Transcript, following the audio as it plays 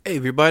Hey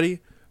everybody.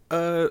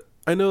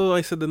 I know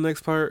I said the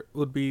next part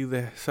would be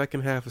the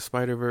second half of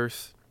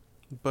Spider-Verse,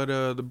 but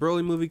the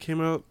Broly movie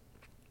came out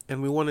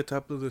and we wanted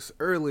to upload this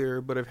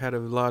earlier, but I've had a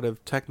lot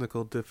of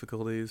technical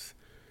difficulties.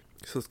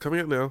 So it's coming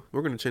out now.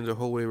 We're going to change the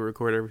whole way we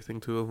record everything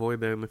to avoid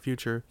that in the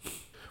future.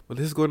 But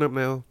this is going up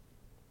now.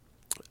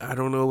 I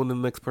don't know when the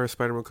next part of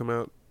Spider-Man will come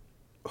out.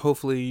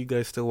 Hopefully you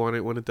guys still want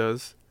it when it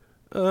does.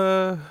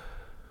 Uh,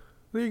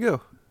 there you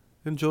go.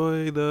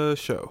 Enjoy the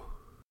show.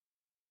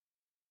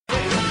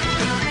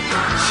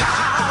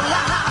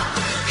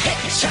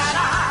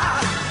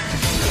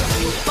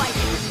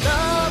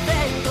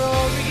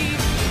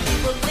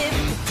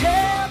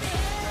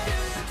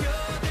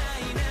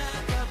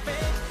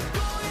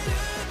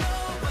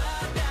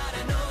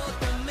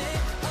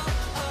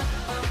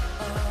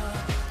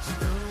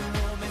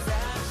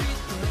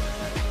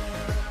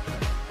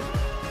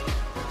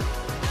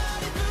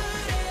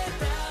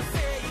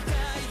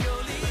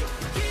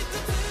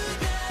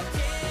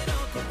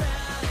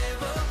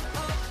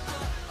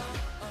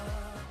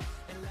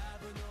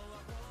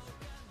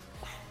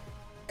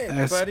 Hey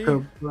everybody.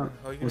 Escobar.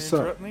 Oh, you gonna What's up?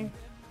 interrupt me? You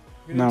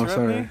gonna No, interrupt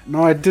sorry. me?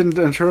 No, I didn't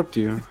interrupt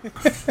you.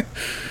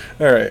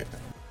 Alright.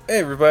 Hey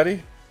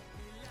everybody.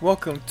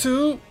 Welcome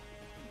to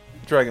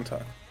Dragon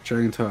Talk.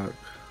 Dragon Talk.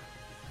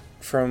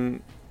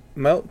 From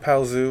Mount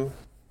Paozu.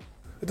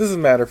 It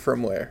doesn't matter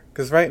from where.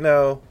 Because right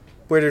now,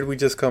 where did we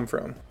just come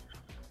from?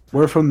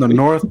 We're from the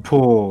North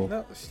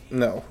Pole.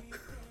 No.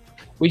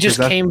 We just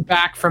that- came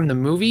back from the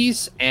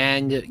movies,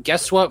 and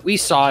guess what? We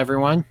saw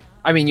everyone.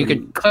 I mean, you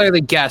could clearly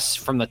guess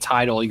from the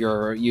title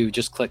you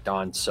just clicked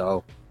on.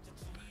 So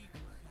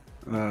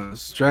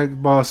It's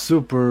Dragon Ball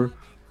Super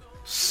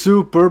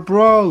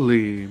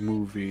Brawly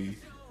movie.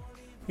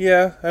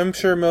 Yeah, I'm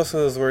sure most of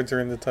those words are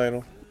in the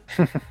title.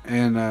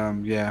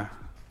 And yeah.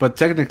 But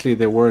technically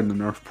they were in the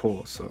North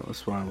Pole, so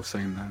that's why I was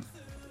saying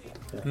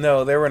that.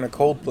 No, they were in a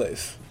cold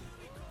place.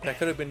 That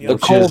could have been The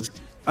Yun's. cold-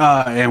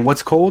 And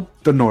what's cold?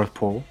 The North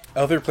Pole.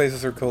 Other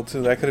places are cold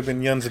too. That could have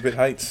been Yunzabit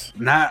Heights.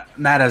 Not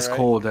as Alright.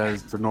 cold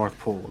as the North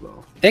Pole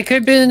though. they could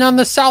have been on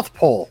the South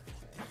Pole.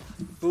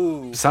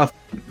 Ooh, South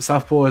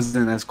Pole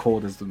isn't as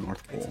cold as the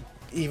North Pole.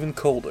 even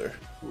colder.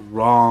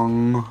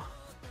 Wrong.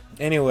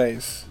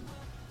 Anyways,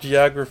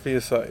 geography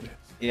aside.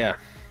 Yeah.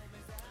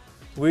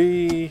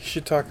 We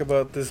should talk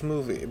about this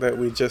movie that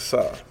we just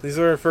saw. These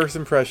are our first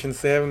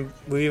impressions.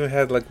 We even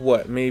had like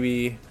what,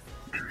 maybe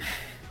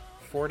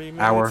 40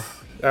 minutes?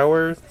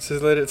 Hour to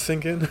let it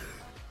sink in?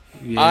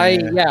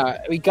 Yeah.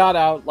 We got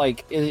out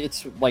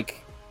it's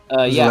like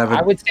was yeah, 11.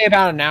 I would say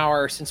about an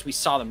hour since we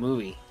saw the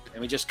movie,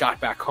 and we just got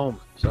back home.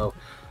 So,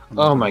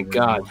 oh my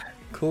god.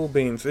 Cool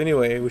beans.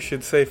 Anyway, we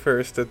should say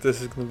first that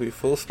this is going to be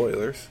full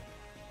spoilers.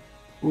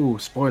 Ooh,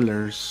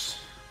 spoilers.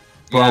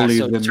 Yeah, Broly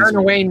so wins. turn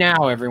away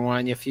now,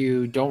 everyone. If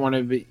you don't want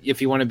to,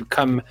 if you want to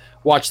come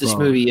watch this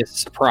Bro. movie, it's a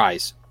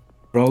surprise.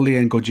 Broly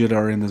and Gogeta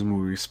are in this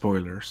movie.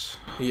 Spoilers.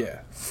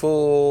 Yeah,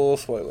 full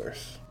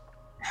spoilers.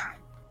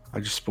 I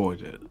just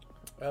spoiled it.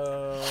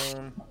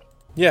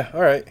 Yeah,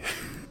 alright.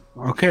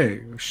 Okay.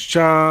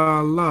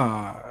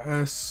 Shala.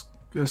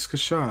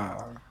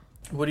 Eskasha.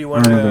 What do you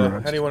want I don't know to, the how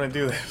rest. do you want to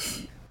do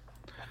this?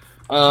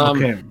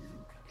 Okay.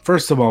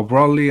 First of all,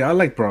 Broly. I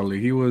like Broly.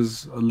 He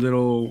was a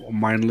little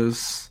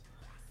mindless,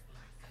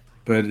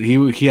 but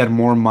he had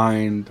more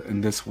mind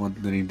in this one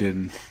than he did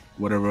in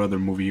whatever other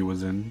movie he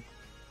was in.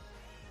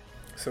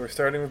 So we're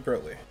starting with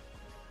Broly.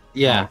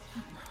 Yeah.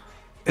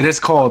 It is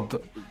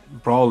called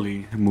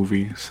Broly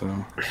movie,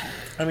 so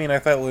I mean, I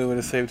thought we would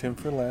have saved him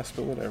for last,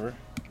 but whatever.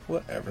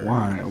 Whatever.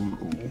 why?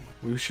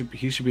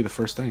 He should be the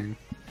first thing.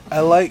 I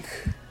like...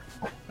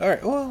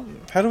 Alright, well,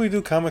 how do we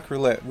do comic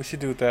roulette? We should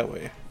do it that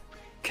way.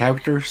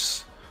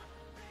 Characters,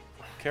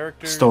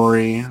 Characters,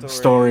 Story,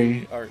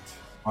 art.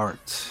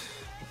 art,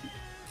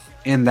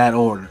 in that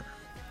order.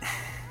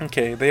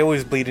 Okay, they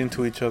always bleed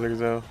into each other,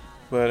 though.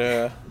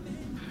 But,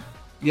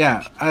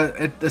 Yeah,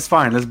 it's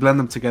fine. Let's blend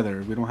them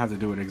together. We don't have to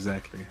do it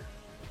exactly.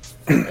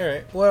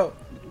 alright, well,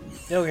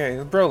 okay,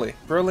 Broly.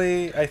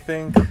 Broly, I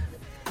think,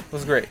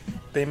 was great.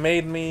 They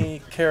made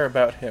me care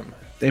about him.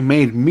 They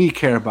made me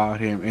care about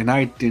him, and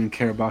I didn't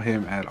care about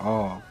him at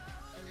all.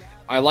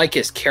 I like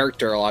his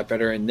character a lot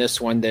better in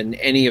this one than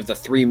any of the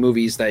three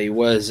movies that he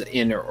was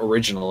in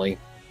originally.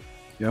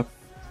 Yep.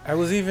 I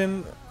was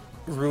even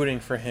rooting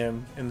for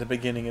him in the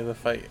beginning of the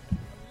fight.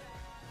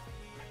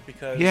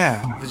 Because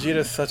Yeah.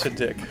 Vegeta's such a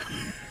dick.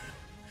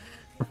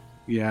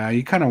 Yeah,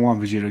 you kind of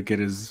want Vegeta to get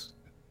his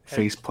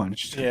face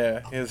punched,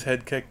 Yeah, his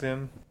head kicked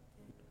in.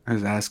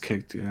 his ass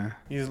kicked. Yeah.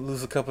 You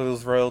lose a couple of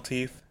those royal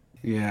teeth.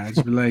 Yeah,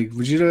 just be like,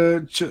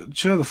 Vegeta,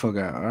 chill the fuck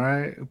out, all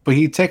right? But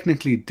he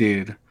technically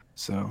did,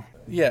 so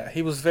Yeah,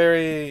 he was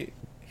very...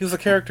 He was a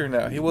character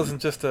now. He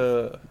wasn't just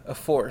a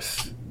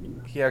force.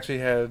 He actually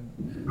had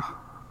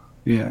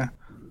yeah.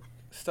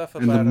 stuff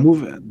In the about him.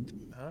 movie,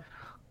 Huh?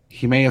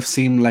 he may have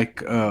seemed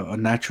like a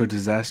natural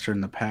disaster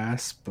in the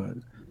past, but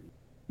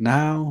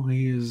now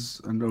he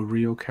is a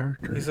real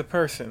character. He's a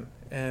person.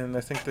 and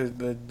I think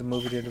the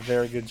movie did a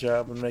very good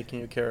job of making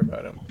you care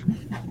about him.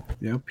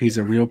 Yep, he's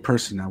a real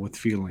person now with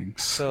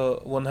feelings.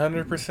 So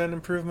 100%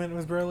 improvement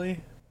with Broly.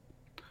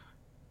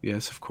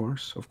 Yes, of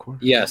course, of course.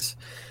 Yes.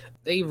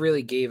 They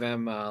really gave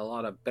him a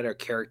lot of better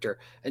character.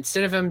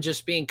 Instead of him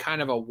just being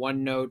kind of a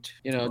one note,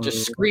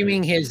 just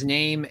screaming his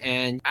name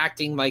and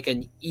acting like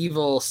an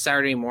evil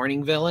Saturday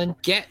morning villain,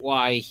 get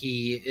why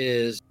he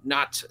is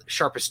not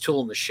sharpest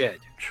tool in the shed.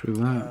 True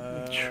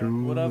that.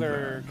 True. What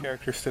other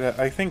characters stood out?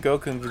 I think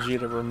Goku and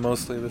Vegeta were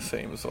mostly the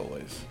same as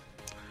always.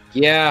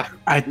 Yeah.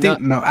 I think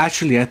I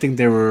think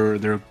they're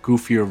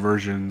goofier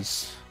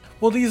versions.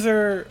 Well, these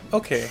are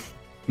okay.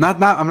 I'm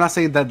not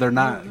saying that they're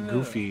not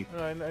goofy.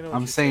 No, I know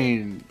I'm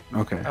saying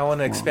okay. I want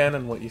to expand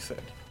on what you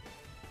said.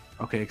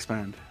 Okay,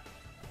 expand.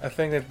 I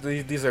think that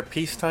these are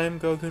peacetime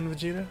Goku and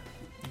Vegeta.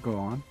 Go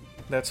on.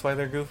 That's why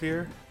they're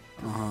goofier.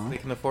 They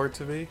can afford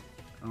to be.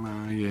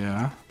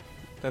 Yeah.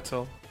 That's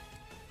all.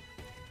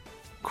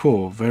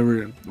 Cool.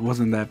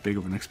 Wasn't that big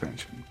of an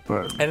expansion,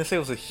 but I didn't say it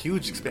was a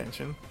huge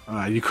expansion.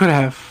 You could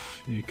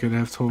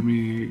have told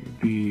me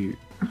the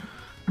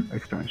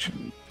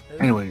expansion.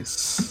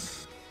 Anyways.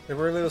 They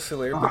were a little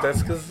sillier, but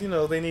that's because,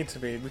 they need to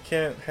be. We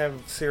can't have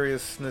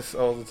seriousness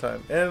all the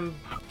time. And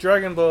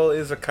Dragon Ball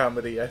is a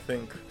comedy, I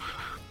think.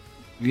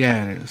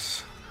 Yeah, it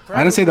is. I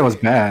didn't say that was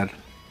bad.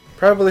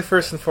 Probably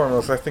first and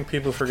foremost, I think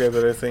people forget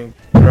that I think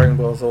Dragon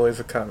Ball is always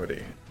a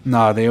comedy.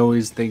 No, they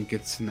always think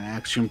it's an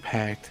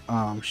action-packed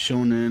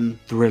shonen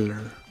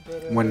thriller,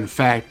 when in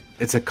fact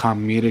it's a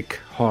comedic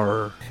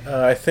horror.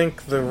 I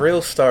think the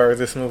real star of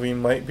this movie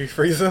might be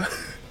Frieza.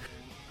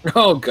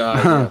 Oh,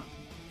 God.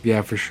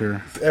 Yeah, for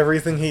sure.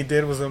 Everything he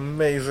did was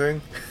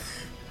amazing.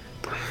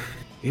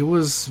 It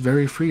was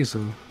very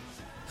Frieza.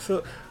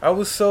 So I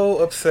was so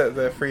upset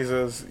that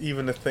Frieza is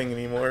even a thing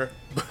anymore.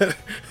 But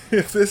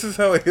if this is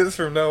how it is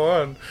from now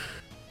on,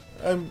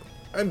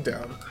 I'm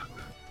down.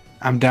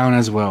 I'm down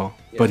as well,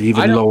 but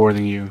even lower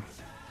than you.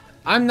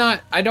 I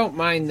don't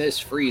mind this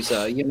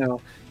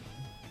Frieza,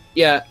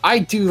 Yeah, I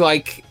do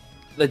like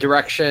the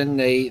direction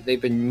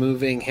they've been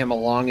moving him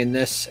along in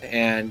this,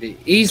 and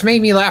he's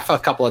made me laugh a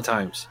couple of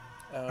times.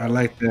 I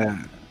like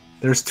that.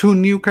 There's 2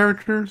 new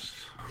characters.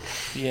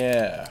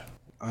 Yeah.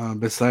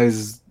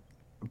 Besides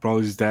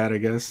Broly's dad, I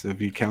guess, if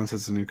he counts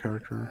as a new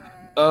character.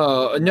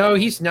 No,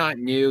 he's not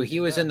new. He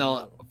was in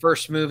the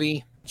first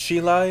movie.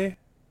 Chilai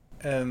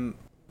and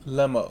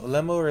Lemo.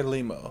 Lemo or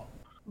Lemo?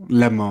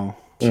 Lemo.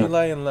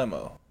 Chilai and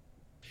Lemo.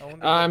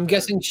 I'm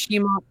guessing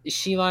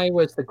Chilai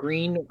was the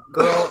green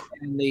girl,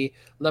 and the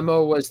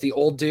Lemo was the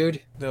old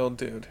dude. The old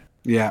dude.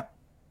 Yeah.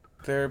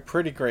 They're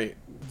pretty great.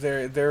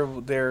 They're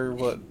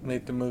what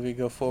made the movie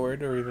go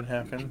forward or even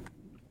happen.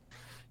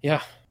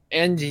 Yeah,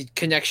 and the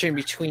connection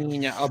between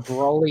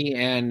Broly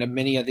and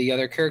many of the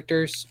other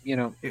characters.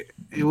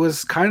 It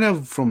was kind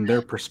of from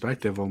their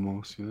perspective,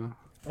 almost.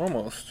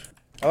 Almost.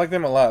 I like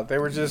them a lot. They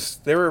were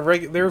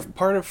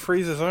part of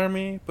Frieza's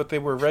army, but they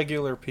were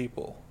regular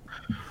people.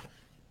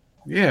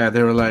 Yeah,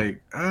 they were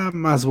like, I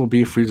might as well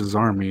be Frieza's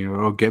army or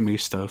it'll get me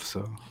stuff.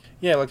 So.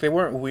 Yeah, like they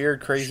weren't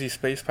weird, crazy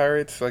space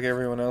pirates like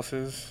everyone else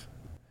is.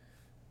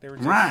 They were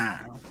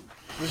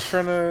just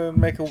trying to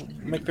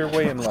make their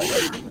way in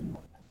life.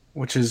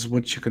 Which is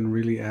what you can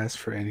really ask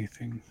for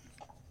anything.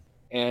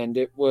 And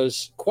it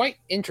was quite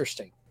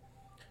interesting.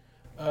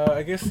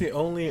 I guess the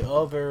only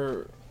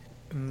other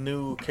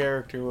new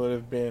character would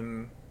have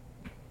been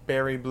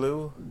Berry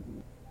Blue.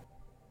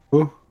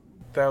 Who?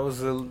 That was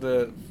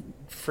the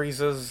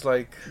Frieza's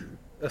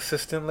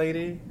assistant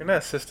lady. Or not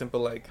assistant,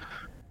 but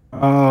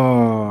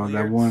Oh,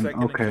 that one.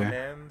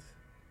 Okay.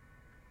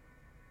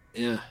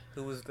 Yeah.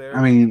 Who was there?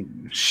 I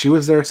mean, she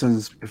was there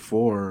since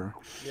before.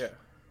 Yeah.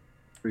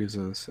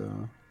 Frieza,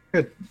 so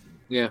good.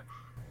 Yeah.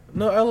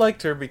 No, I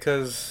liked her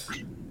because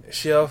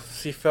she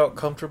felt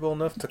comfortable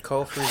enough to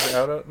call Frieza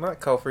out. Not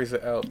call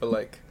Frieza out,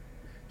 but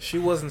she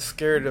wasn't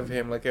scared of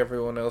him like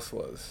everyone else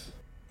was.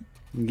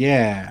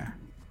 Yeah.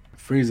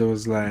 Frieza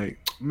was like,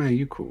 man,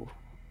 you cool.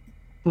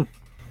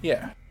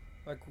 Yeah.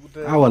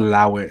 I'll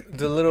allow it.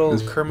 The little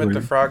Kermit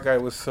the Frog guy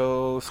was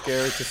so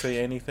scared to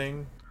say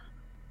anything.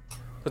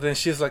 But then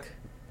she's like,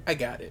 I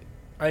got it.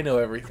 I know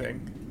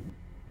everything.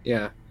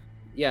 Yeah.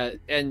 Yeah,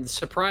 and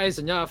surprise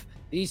enough,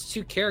 these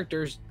 2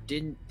 characters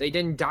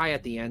didn't die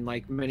at the end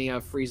like many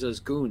of Frieza's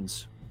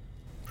goons.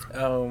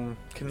 Can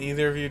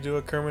either of you do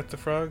a Kermit the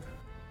Frog?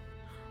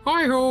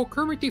 Hi-ho,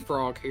 Kermit the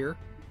Frog here.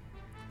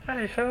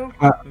 Hi-ho.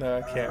 No,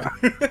 I can't.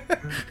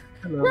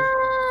 Hello.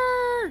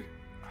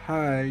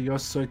 Hi, yo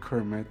soy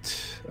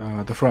Kermit,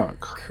 the Frog.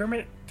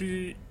 Kermit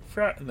the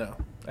Frog? No,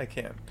 I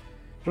can't.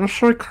 Yo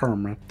soy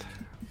Kermit.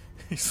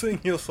 You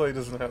saying yo soy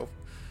doesn't help.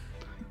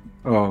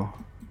 Oh.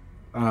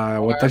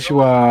 Watashi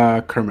wa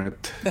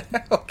Kermit.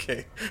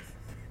 Okay.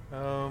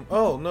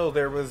 Oh, no,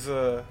 there was,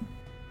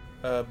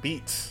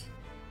 Beats.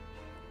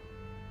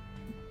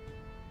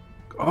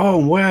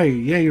 Oh, wait.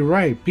 Yeah, you're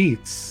right.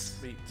 Beats.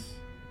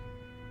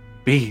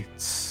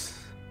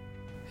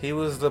 He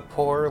was the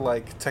poor,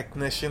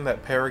 technician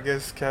that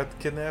Paragus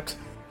kidnapped.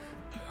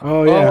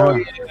 Oh yeah. Oh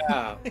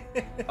yeah.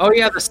 Oh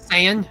yeah, the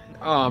sand.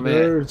 Oh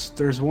man.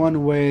 There's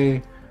one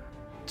way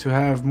to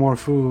have more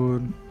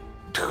food.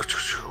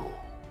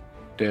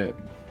 Dead.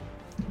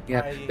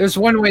 Yeah. There's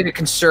one way to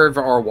conserve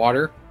our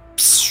water.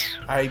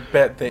 I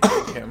bet they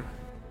ate him.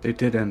 They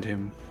did end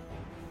him.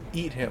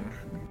 Eat him.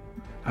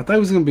 I thought he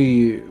was gonna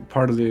be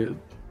part of the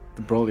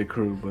Broly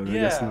crew, but I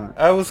guess not.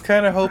 I was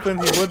kind of hoping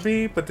he would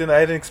be, but then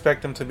I didn't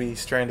expect him to be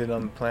stranded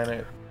on the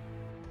planet.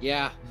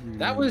 Yeah,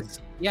 that was.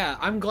 Yeah,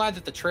 I'm glad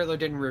that the trailer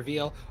didn't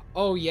reveal.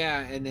 Oh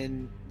yeah, and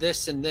then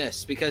this and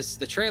this, because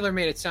the trailer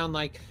made it sound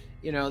like,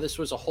 this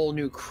was a whole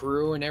new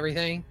crew and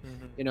everything.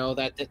 Mm-hmm.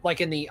 That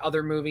like in the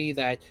other movie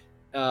that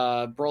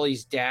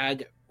Broly's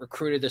dad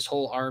recruited this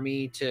whole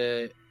army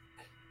to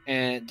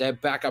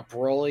back up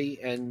Broly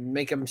and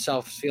make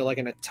himself feel like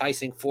an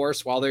enticing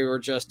force, while they were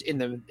just in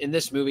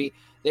this movie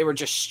they were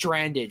just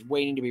stranded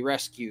waiting to be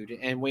rescued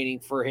and waiting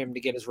for him to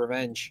get his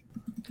revenge.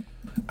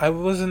 I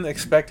wasn't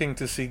expecting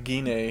to see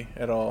Gine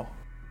at all.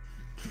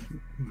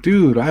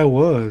 Dude, I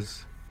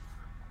was.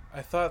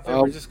 I thought they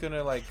were just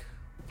gonna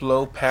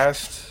blow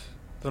past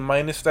the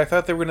Minus. I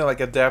thought they were gonna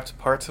adapt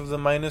parts of the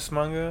Minus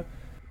manga.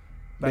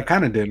 They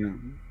kind of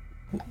didn't.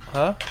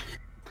 Huh?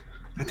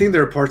 I think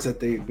there are parts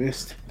that they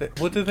missed.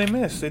 What did they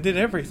miss? They did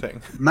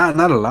everything. Not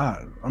a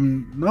lot.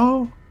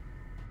 No.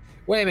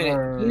 Wait a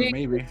minute.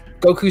 Maybe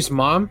Goku's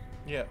mom?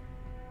 Yeah.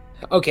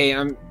 Okay.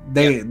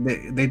 They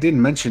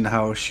didn't mention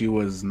how she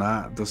was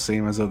not the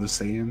same as other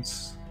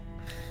Saiyans.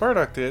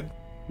 Bardock did.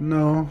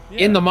 No. Yeah.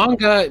 In the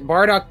manga,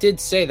 Bardock did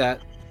say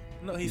that.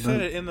 No, he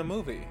said it in the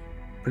movie.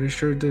 Pretty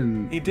sure it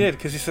didn't. He did,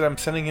 because he said, "I'm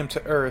sending him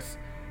to Earth.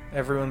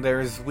 Everyone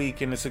there is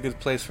weak, and it's a good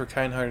place for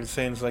kind-hearted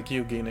Saiyans like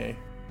you, Gine."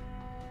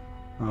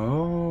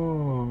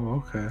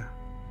 Oh, okay.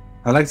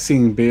 I like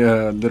seeing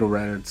Little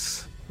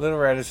Raditz. Little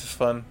Raditz is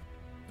fun.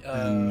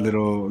 And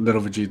little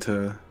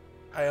Vegeta.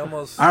 I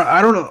almost.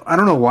 I don't know. I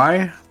don't know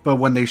why, but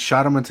when they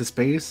shot him into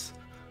space,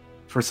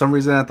 for some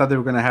reason I thought they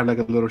were gonna have a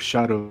little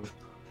shot of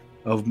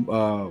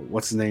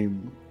what's his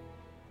name?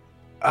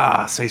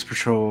 Space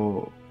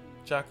Patrol.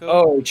 Jocko?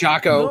 Oh,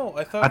 Jocko. No,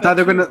 I thought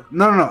they were gonna.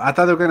 No. I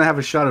thought they were gonna have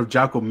a shot of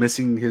Jocko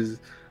missing his,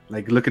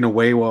 looking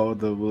away while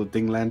the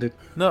thing landed.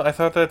 No, I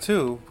thought that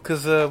too.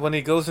 Because when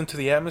he goes into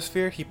the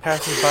atmosphere, he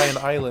passes by an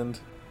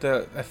island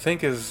that I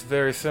think is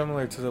very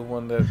similar to the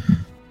one that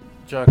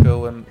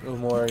Jocko and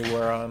Umori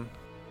were on.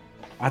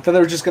 I thought they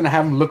were just gonna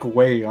have him look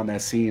away on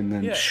that scene, and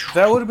then yeah,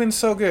 that would have been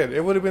so good.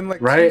 It would have been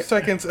 2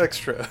 seconds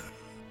extra.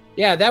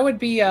 Yeah, that would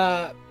be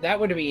an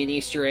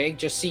Easter egg.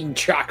 Just seeing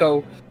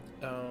Jocko.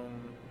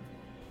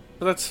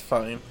 But that's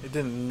fine. It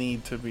didn't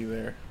need to be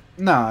there.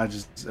 No,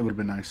 it would have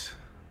been nice.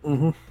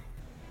 Mm-hmm.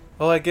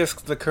 Well, I guess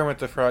the Kermit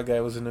the Frog guy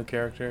was a new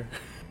character.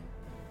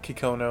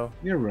 Kikono.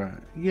 You're right.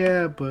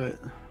 Yeah, but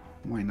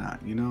why not?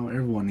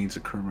 Everyone needs a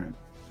Kermit.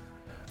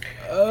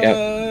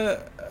 I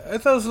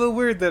thought it was a little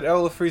weird that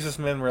all of Frieza's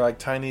men were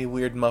tiny,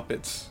 weird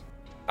Muppets.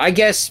 I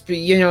guess,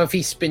 if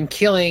he's been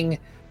killing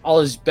all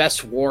his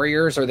best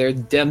warriors or they're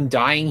them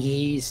dying,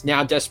 he's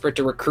now desperate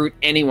to recruit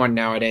anyone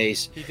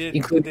nowadays. He did,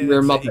 including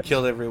their Muppets. He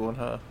killed everyone,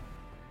 huh?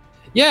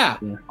 Yeah.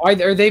 Or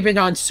they've been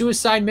on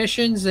suicide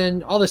missions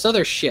and all this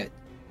other shit.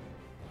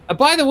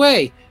 By the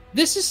way,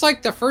 this is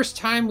the first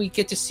time we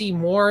get to see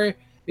more,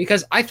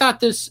 because I thought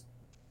this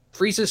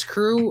Frieza's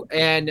crew,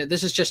 and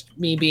this is just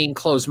me being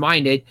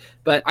closed-minded,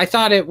 but I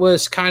thought it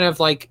was kind of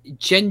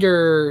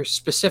gender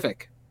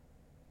specific.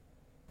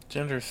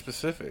 Gender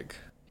specific?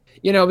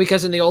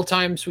 Because in the old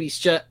times,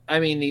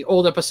 the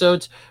old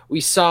episodes,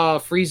 we saw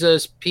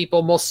Frieza's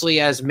people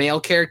mostly as male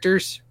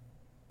characters.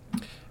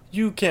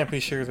 You can't be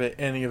sure that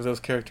any of those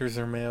characters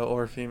are male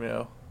or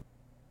female.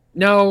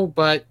 No,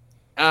 but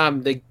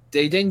they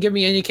didn't give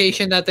me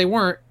indication that they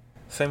weren't.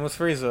 Same with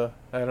Frieza.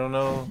 I don't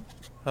know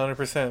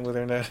 100%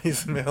 whether or not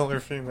he's male or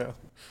female.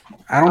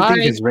 I don't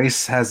think his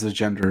race has a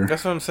gender.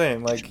 That's what I'm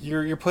saying.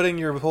 You're putting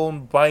your whole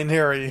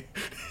binary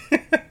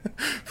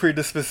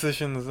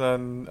predispositions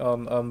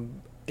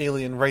on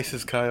alien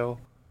races, Kyle.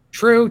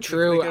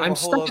 True. I'm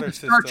stuck in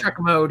Star Trek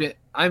mode.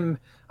 I'm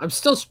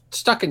still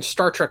stuck in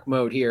Star Trek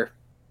mode here.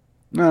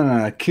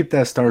 No, keep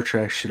that Star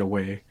Trek shit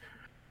away.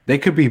 They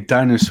could be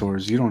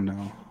dinosaurs. You don't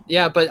know.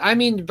 Yeah, but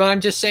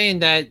I'm just saying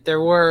that there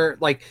were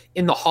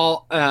in the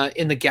hall,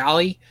 in the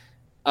galley,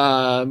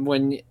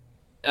 when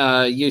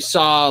you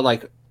saw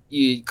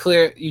you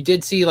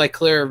did see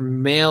clear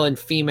male and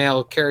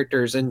female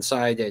characters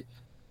inside it.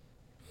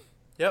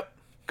 Yep.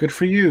 Good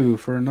for you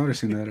for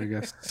noticing that, I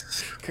guess.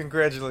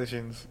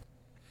 Congratulations.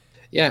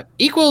 Yeah,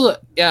 equal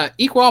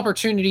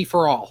opportunity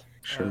for all.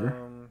 Sure.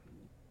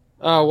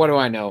 What do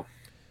I know?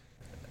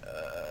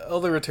 All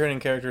the returning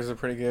characters are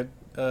pretty good.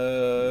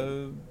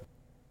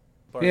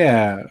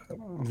 Yeah,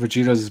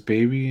 Vegeta's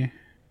baby.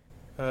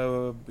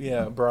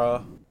 Yeah,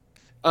 Bra.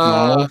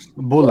 Bula.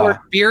 Lord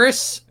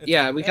Beerus.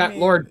 Yeah, we got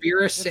Lord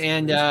Beerus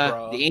and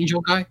the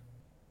angel guy.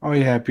 Oh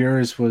yeah,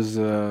 Beerus was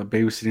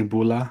babysitting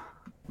Bula.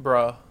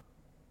 Bra.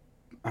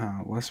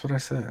 That's what I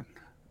said.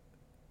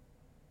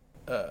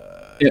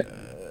 Yeah.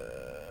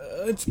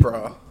 It's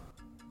Bra.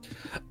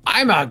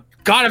 I'm a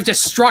god of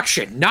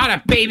destruction, not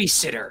a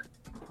babysitter.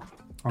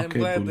 I'm Okay,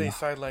 glad Bula. they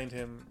sidelined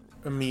him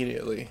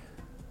immediately.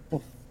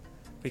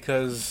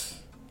 Because,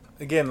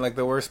 again, like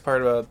the worst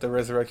part about the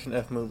Resurrection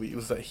F movie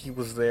was that he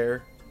was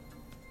there.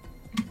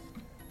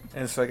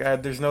 And it's like,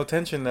 there's no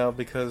tension now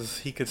because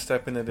he could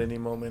step in at any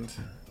moment.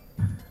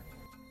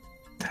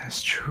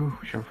 That's true.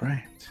 You're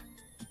right.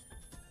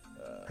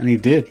 And he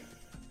did.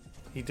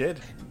 He did.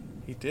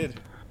 He did.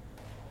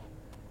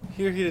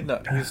 Here he did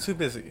not. He was too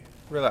busy.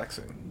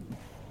 Relaxing.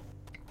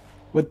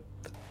 With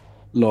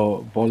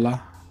Lo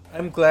Bola.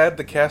 I'm glad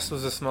the cast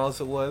was as small as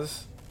it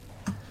was.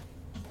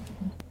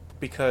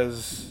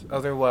 Because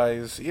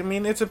otherwise, I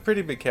mean, it's a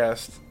pretty big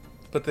cast.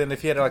 But then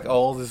if you had like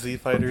all the Z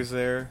fighters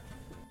there,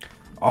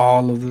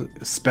 All of the,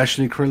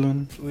 especially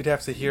Krillin. we'd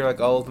have to hear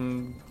like all of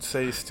them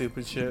say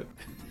stupid shit.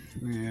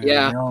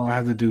 Yeah. They all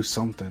have to do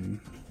something.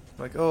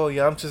 Like, oh,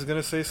 Yamcha's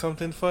gonna say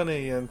something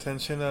funny, and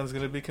Tenshinhan's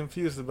gonna be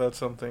confused about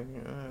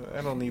something.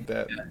 I don't need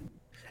that.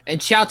 And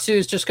Chiaotzu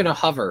is just gonna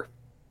hover.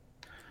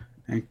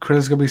 And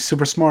Krillin's gonna be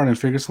super smart and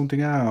figure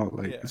something out.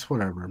 Like, Yeah. it's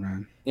whatever,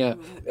 man. Yeah,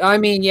 I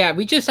mean, yeah,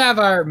 we just have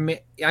our.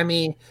 I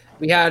mean,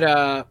 we had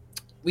a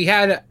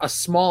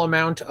small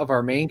amount of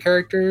our main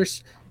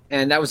characters,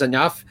 and that was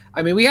enough.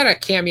 I mean, we had a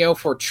cameo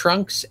for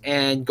Trunks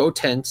and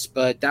Gotenks,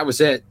 but that was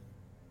it.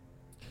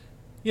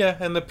 Yeah,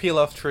 and the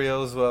peel-off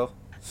trio as well.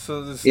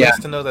 So it's Yeah. nice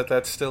to know that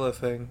that's still a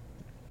thing.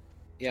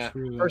 Yeah.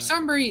 True For that.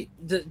 some reason,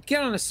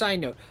 get on a side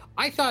note,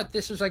 I thought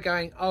this was like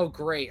going, oh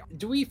great.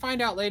 Do we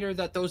find out later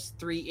that those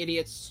 3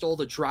 idiots stole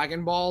the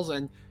Dragon Balls?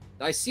 And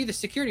I see the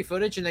security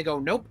footage, and they go,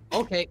 nope.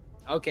 Okay,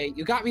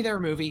 you got me there,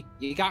 movie.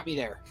 You got me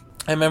there.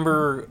 I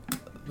remember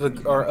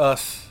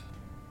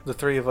the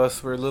three of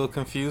us were a little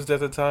confused at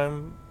the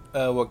time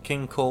what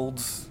King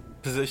Cold's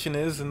position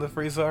is in the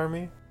Frieza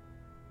army.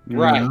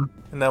 Right. Yeah.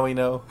 And now we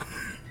know.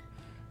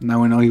 Now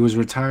we know he was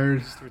retired.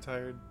 He's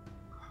retired.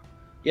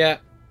 Yeah.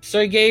 So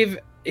he gave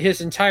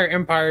his entire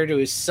empire to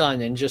his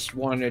son and just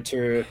wanted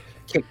to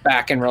kick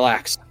back and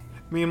relax.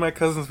 Me and my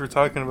cousins were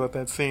talking about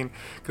that scene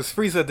because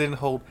Frieza didn't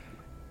hold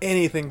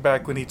anything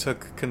back when he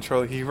took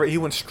control. He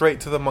went straight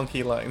to the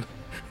monkey line.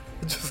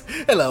 Just,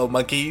 hello,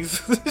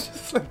 monkeys.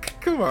 Just like,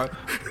 come on.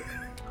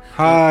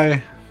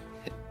 Hi.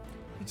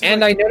 Just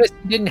And like, I noticed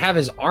he didn't have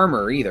his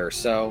armor either,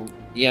 so,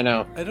 you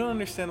know. I don't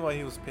understand why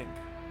he was pink.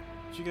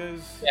 Did you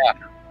guys? Yeah.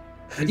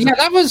 Yeah,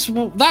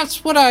 that's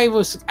what I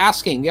was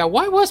asking. Yeah,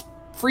 why was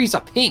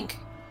Frieza pink?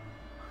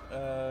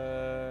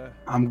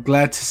 I'm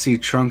glad to see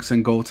Trunks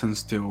and Goten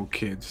still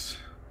kids.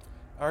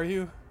 Are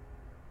you?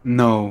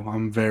 No,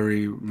 I'm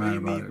very mad They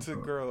about need it. to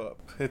Bro. grow up.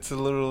 It's a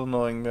little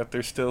annoying that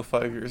they're still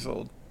 5 years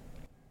old.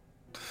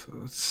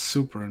 It's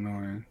super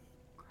annoying.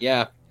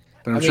 Yeah.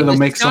 But I'm I sure mean, they'll this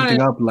make is not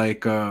something a- up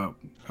like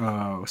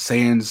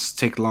Saiyans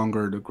take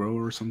longer to grow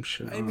or some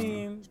shit. I don't know.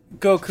 mean,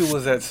 Goku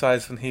was that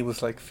size when he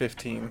was like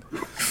 15.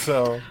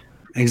 So,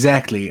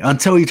 Exactly.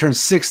 Until he turned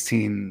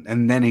 16,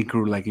 and then he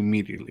grew like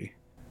immediately.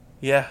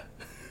 yeah.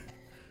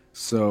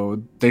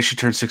 So they should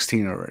turn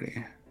 16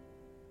 already.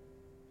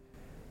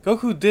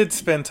 Goku did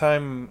spend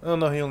time. Oh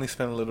no, he only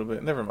spent a little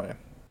bit. Never mind.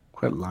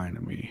 Quit lying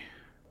to me.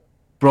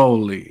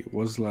 Broly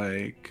was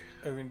like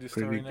Are we gonna do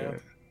pretty story now?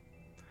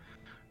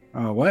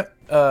 good. What?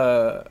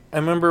 I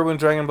remember when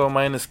Dragon Ball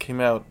Minus came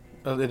out,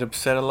 it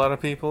upset a lot of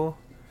people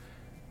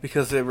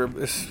because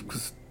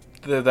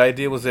the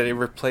idea was that it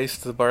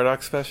replaced the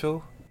Bardock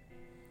special.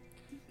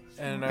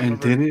 And And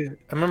did it?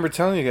 I remember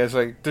telling you guys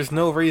like, there's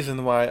no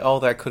reason why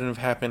all that couldn't have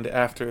happened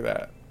after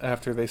that.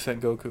 After they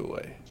sent Goku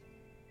away,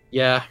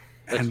 Yeah.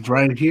 And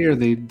right here,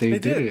 they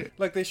did it.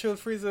 Like they showed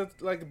Frieza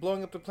like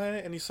blowing up the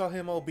planet, and you saw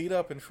him all beat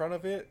up in front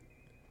of it.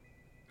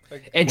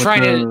 Like, And With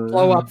trying to the-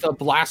 blow up the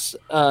blast.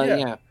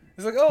 Yeah.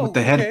 it's like, oh, With the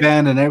okay.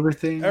 headband and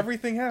everything.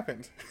 Everything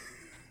happened.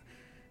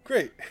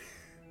 Great.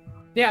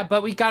 Yeah,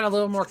 but we got a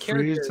little more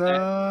character.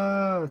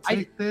 Frieza,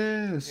 take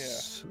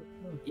this.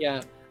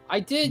 Yeah. I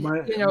did,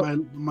 My, you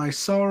know. my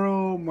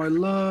sorrow, my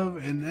love,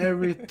 and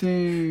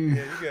everything.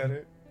 Yeah, you got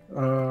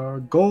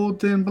it.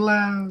 Golden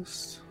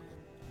Blast.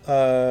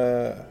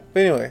 But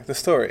anyway, the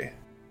story.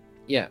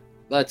 Yeah,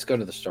 let's go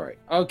to the story.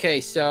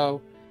 Okay,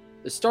 so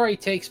the story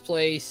takes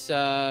place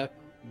on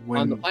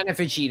When the planet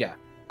Vegeta.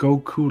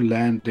 Goku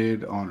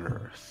landed on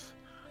Earth.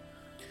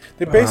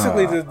 They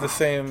basically did the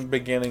same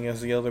beginning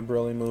as the other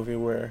Broly movie,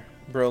 where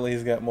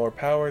Broly's got more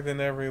power than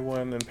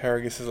everyone, and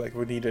Paragus is like,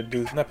 we need to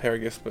do, not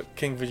Paragus, but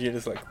King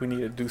Vegeta's like, we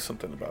need to do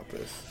something about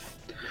this.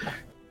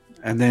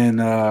 And then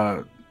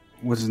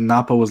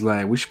Nappa was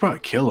like, we should probably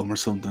kill him or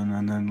something.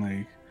 And then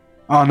like,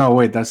 oh no,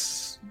 wait,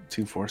 that's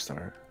Team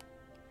 4-Star.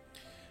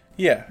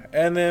 Yeah,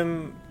 and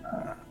then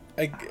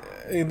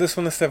in this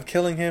one, instead of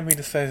killing him, he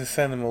decides to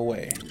send him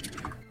away.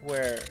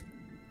 Where,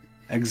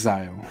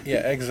 Exile. yeah,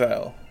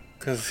 exile,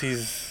 because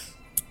he's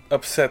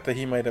upset that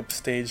he might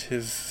upstage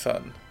his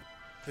son,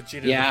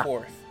 Vegeta Yeah. the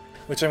Fourth.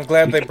 Which I'm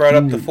glad they brought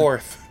up the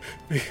fourth,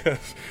 because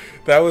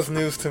that was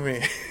news to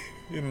me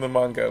in the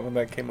manga when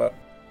that came up.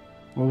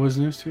 What was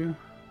news to you?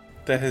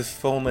 That his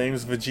full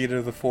name's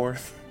Vegeta the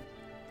Fourth.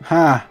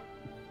 Ha!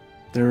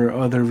 There are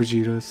other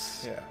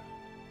Vegetas. Yeah.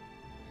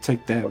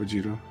 Take that,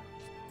 Vegeta.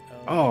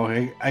 Oh,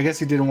 I guess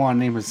he didn't want to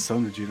name his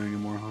son Vegeta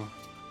anymore, huh?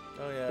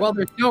 Oh Yeah. Well,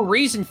 there's no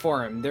reason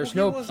for him. There's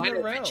Well, no he wasn't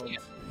planet around. Vegeta.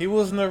 He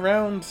wasn't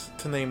around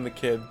to name the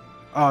kid.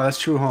 Oh, that's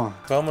true, huh?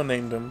 Velma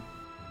named him.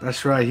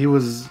 That's right. He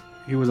was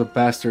a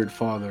bastard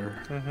father,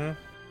 Mm-hmm.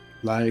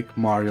 like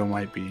Mario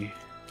might be.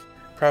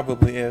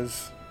 Probably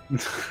is.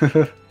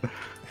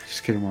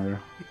 Just kidding, Mario.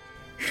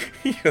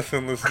 He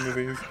doesn't listen to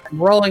these. I'm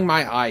rolling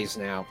my eyes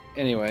now.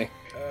 Anyway.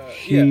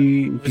 Yeah.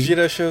 He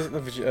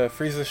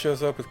Frieza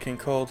shows up with King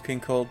Cold. King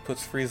Cold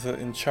puts Frieza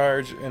in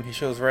charge, and he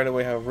shows right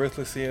away how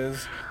ruthless he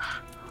is.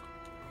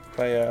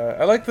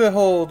 I like the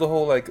whole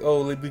like,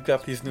 oh, we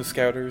got these new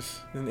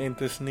scouters, and ain't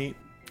this neat?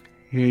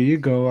 Here you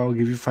go. I'll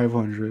give you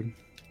 500.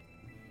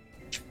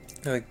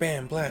 They're like,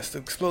 bam, blast,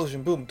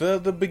 explosion, boom.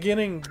 The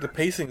beginning, the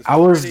pacing is I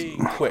was- pretty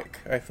quick,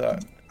 I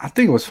thought. I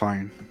think it was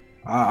fine.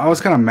 I was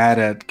kind of mad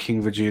at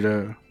King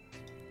Vegeta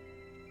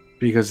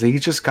because he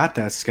just got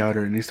that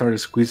scouter and he started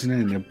squeezing it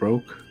and it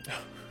broke.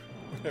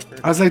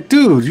 Whatever. I was like,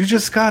 dude, you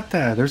just got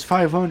that. There's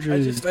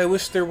 500. I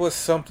wish there was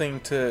something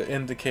to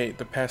indicate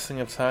the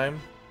passing of time.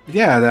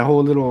 Yeah, that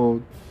whole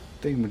little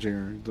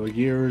thingamajigger, the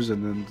years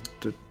and then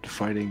the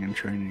fighting and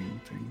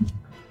training thing.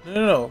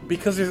 No,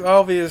 because there's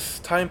obvious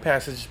time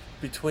passage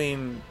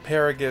between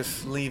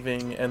Paragus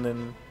leaving and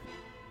then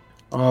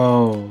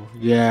Oh,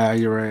 yeah,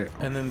 you're right.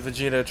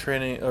 Vegeta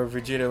training, or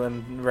Vegeta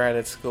and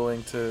Raditz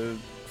going to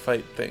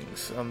fight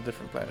things on a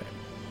different planet.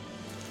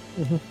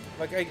 Mhm.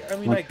 Like, I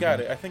mean, I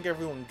got it. I think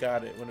everyone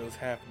got it when it was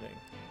happening.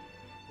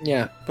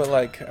 Yeah. But,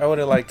 like, I would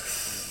have liked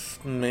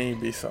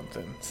maybe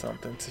something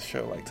to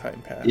show, like,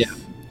 time pass. Yeah.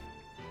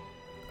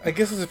 I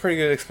guess it's a pretty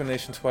good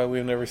explanation to why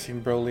we've never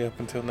seen Broly up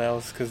until now,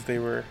 is because they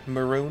were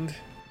marooned.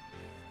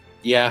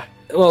 Yeah.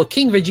 Well,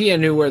 King Vegeta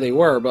knew where they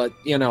were, but,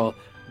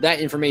 that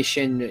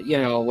information,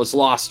 was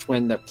lost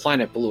when the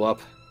planet blew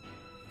up.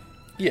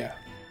 Yeah.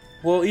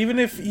 Well, even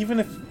if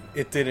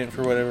it didn't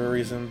for whatever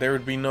reason, there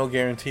would be no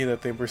guarantee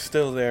that they were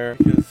still there,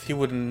 because he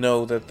wouldn't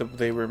know that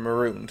they were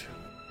marooned.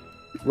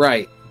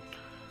 Right.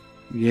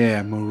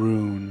 Yeah,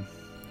 maroon.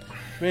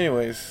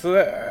 Anyways, so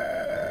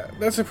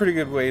that's a pretty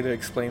good way to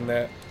explain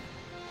that.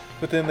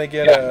 But then they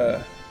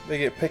get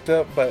picked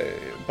up by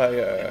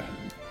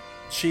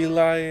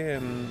Chilai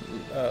and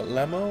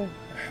Lemo.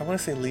 I want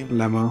to say Lemo.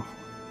 Lemo.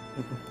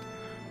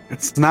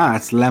 It's not,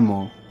 it's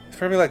Lemo. It's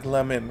probably like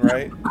lemon,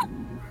 right?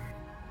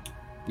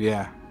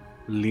 Yeah,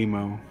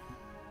 Lemo.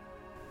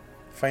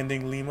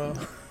 Finding Lemo.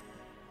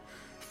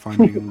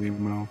 Finding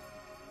Lemo.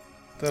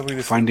 That'll be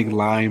the Finding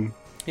Lime.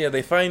 Yeah,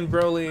 they find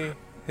Broly.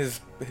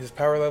 His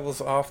power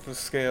level's off the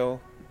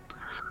scale.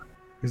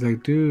 He's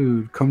like,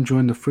 dude, come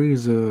join the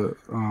Frieza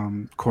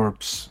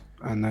corpse,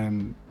 and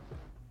then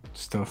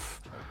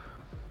stuff.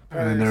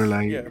 And then they're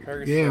like,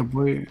 Paris yeah, like,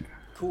 boy,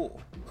 cool.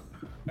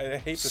 I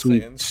hate the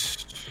sweet.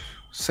 Saiyans.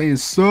 Saiyans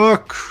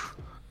suck.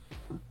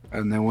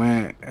 And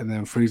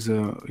then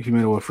Frieza, he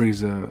made it with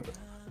Frieza.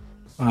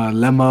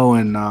 Lemo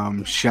and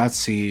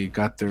Shatsi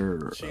got their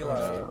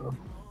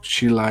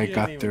Shilai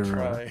got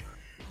their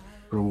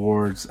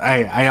rewards.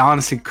 I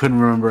honestly couldn't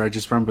remember. I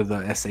just remember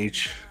the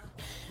SH.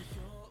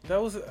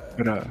 That was.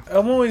 But,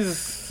 I'm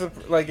always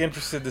like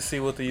interested to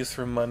see what they use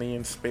for money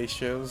in space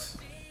shows.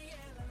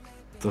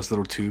 those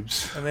little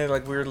tubes. And they had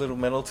like weird little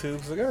metal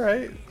tubes. Like, all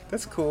right,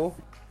 that's cool.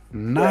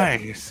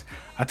 Nice.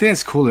 I think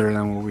it's cooler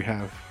than what we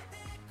have.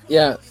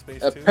 Yeah.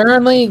 Space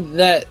Apparently,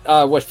 that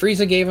what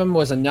Frieza gave him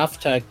was enough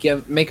to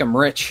make him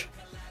rich.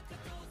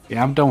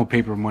 Yeah, I'm done with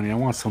paper money. I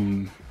want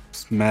some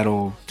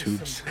metal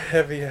tubes.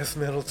 Heavy ass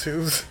metal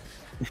tubes.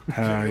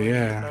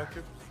 Yeah.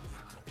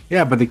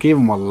 Yeah, but they gave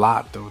him a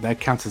lot though. That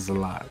counts as a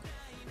lot.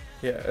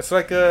 Yeah, it's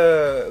like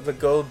the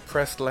gold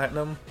pressed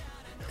latinum,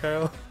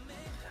 Kyle.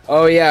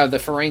 Oh yeah, the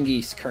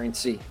Ferengi's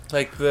currency.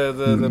 Like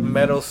the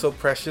metal's so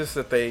precious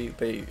that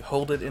they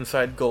hold it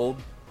inside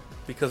gold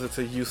because it's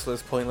a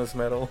useless, pointless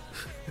metal.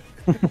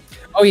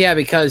 Oh yeah,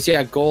 because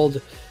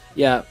gold.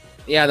 Yeah,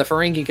 the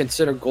Ferengi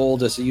consider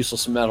gold as a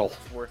useless metal.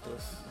 It's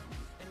worthless.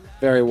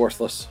 Very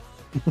worthless.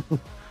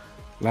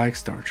 Like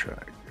Star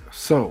Trek.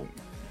 So.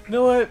 You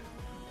know what?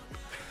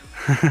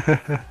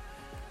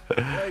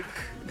 Like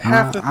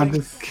half the I'm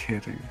things, just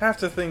kidding. half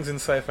the things in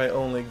sci-fi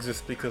only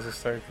exist because of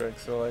Star Trek.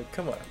 So like,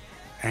 come on.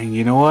 And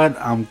you know what?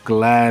 I'm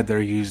glad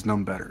they're using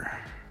them better.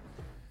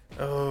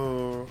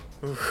 Oh.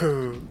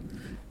 Ooh.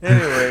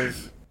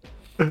 Anyways.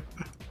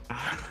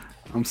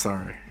 I'm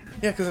sorry.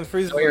 Yeah, because in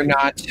Frieza, No, you're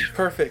not.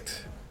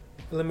 Perfect.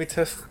 Let me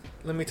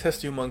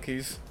test you,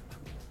 monkeys.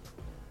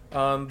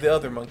 On the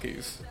other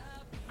monkeys.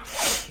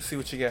 Let's see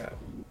what you got.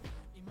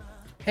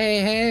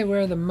 Hey,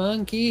 we're the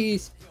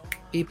monkeys.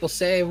 People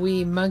say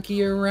we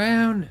monkey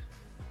around.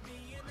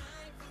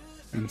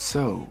 And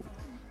so,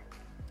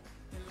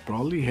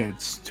 Broly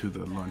heads to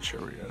the lunch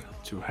area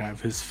to have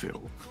his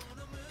fill.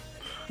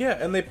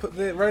 Yeah, and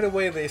right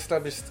away they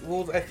established.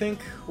 Well, I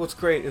think what's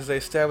great is they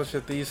established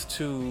that these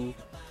two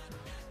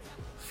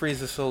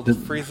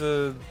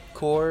Frieza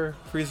Corps,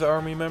 Frieza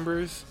Army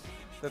members,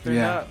 that they're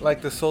not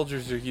like the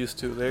soldiers you're used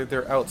to.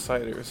 They're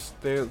outsiders.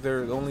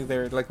 They're only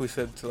there, like we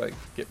said, to like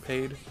get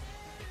paid.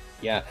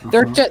 Yeah,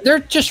 they're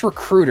just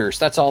recruiters.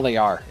 That's all they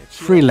are.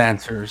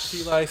 Freelancers.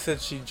 Chilai said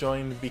she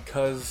joined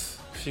because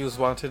she was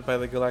wanted by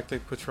the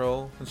Galactic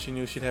Patrol, and she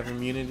knew she'd have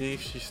immunity.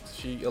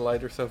 She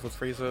allied herself with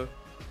Frieza.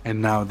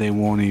 And now they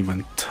won't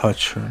even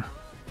touch her.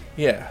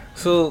 Yeah,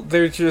 so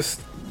they're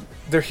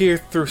here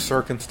through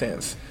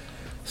circumstance.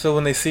 So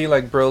when they see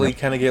like Broly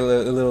kind of get a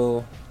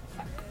little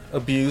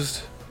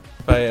abused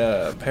by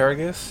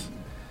Paragus,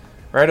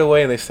 right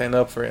away they stand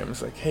up for him.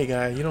 It's like, hey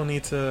guy, you don't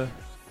need to.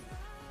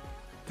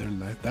 They're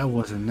like, that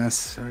wasn't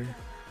necessary.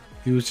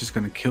 He was just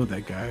gonna kill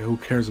that guy. Who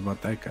cares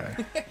about that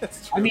guy?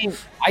 I mean,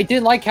 I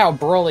did like how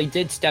Broly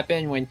did step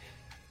in when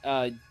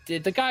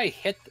did the guy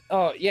hit?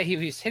 Oh yeah, he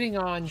was hitting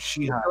on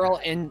the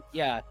girl and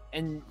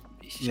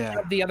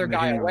shoved the other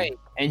guy away,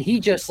 and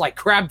he just like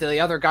grabbed the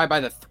other guy by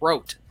the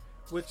throat.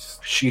 Which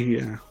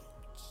seemed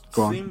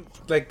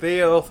like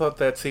they all thought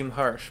that seemed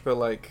harsh, but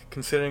like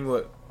considering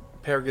what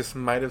Paragus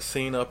might have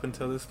seen up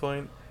until this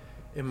point,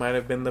 it might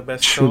have been the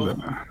best call.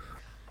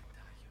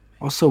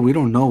 Also, we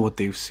don't know what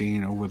they've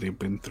seen or what they've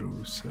been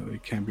through, so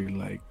it can't be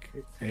like,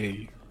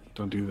 hey,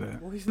 don't do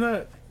that. Well, he's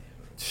not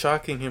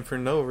shocking him for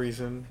no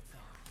reason.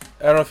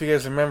 I don't know if you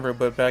guys remember,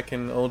 but back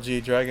in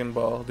OG Dragon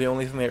Ball, the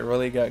only thing that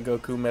really got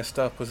Goku messed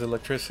up was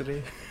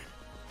electricity.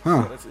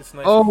 Huh. So it's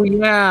nice. Oh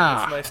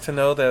yeah. It's nice to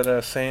know that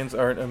Saiyans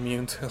aren't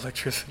immune to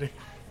electricity.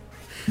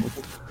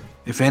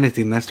 If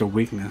anything, that's their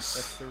weakness.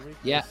 That's their weakness.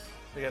 Yeah.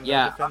 They got no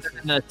Yeah, defenses. other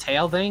than the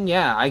tail thing,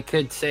 yeah, I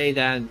could say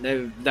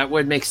that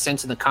would make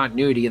sense in the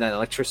continuity that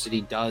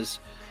electricity does,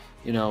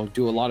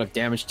 do a lot of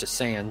damage to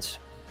Saiyans.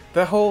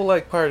 That whole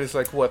like part is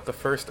like what, the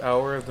first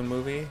hour of the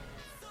movie,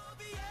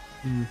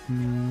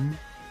 Mm-hmm.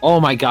 Oh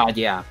my god,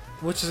 yeah.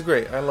 which is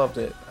great. I loved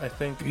it. I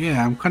think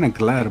Yeah, I'm kind of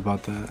glad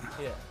about that.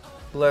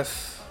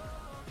 less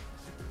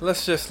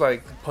just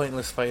like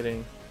pointless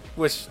fighting,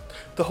 which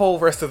the whole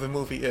rest of the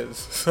movie is.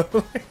 So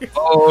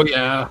Oh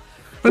yeah.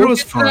 But it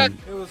was fun.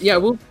 it was, Yeah,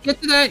 we'll get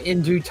to that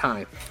in due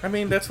time. I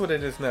mean, that's what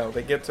it is now.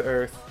 They get to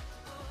Earth,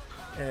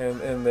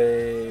 and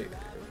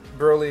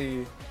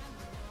Broly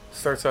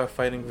starts off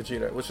fighting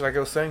Vegeta, which, like I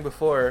was saying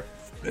before,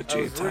 I was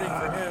rooting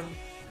for him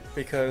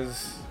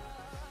because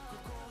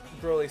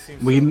Broly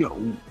seems.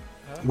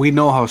 We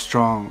know how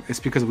strong. It's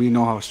because we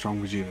know how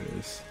strong Vegeta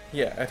is.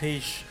 Yeah,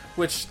 and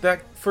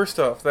first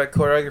off, that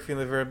choreography in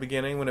the very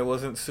beginning when it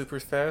wasn't super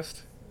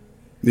fast,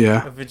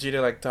 Yeah. of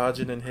Vegeta like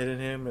dodging and hitting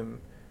him and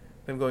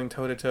them going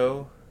toe to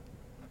toe.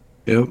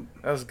 Yep.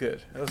 That was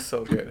good. That was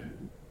so good.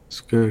 It's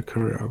good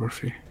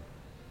choreography.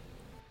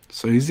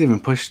 So he's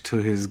even pushed to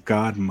his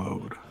god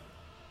mode.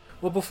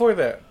 Well, before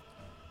that,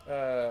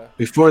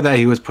 Before that,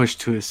 he was pushed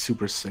to his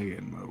Super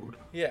Saiyan mode.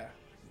 yeah,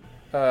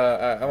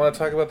 I want to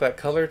talk about that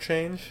color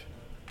change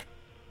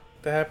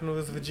that happened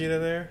with Vegeta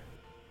there,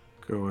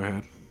 Go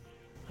ahead.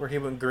 where he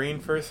went green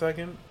for a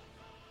second.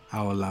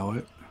 I'll allow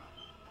it.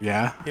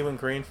 Yeah. He went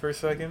green for a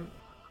second.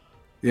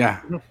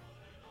 Yeah.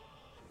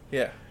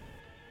 Yeah,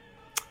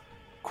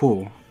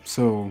 Cool.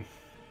 So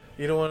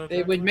you don't want to.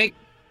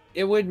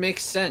 It would make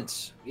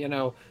sense,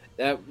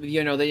 that they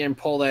didn't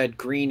pull that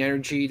green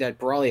energy that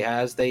Broly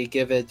has. They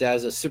give it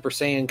as a Super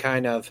Saiyan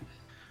kind of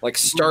like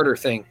starter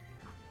thing.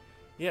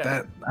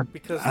 Yeah,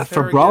 because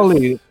for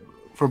Broly,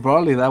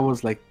 that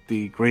was like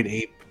the Great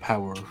Ape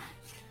power.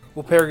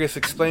 Well, Paragus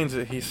explains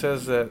it. He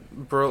says that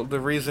the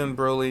reason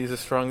Broly is as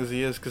strong as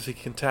he is because he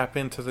can tap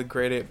into the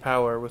Great Ape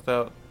power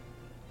without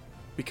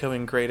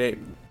becoming Great Ape.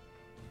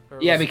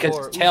 Yeah, because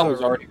his tail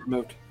was already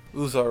removed.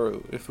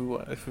 Uzaru, if we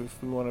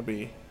want to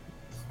be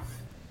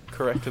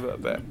correct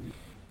about that.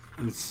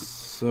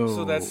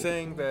 So that's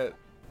saying that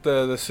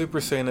the Super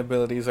Saiyan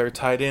abilities are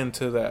tied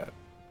into that.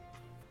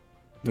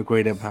 The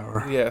Great Ape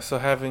power. Yeah, so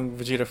having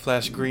Vegeta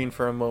flash green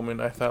for a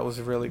moment, I thought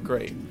was really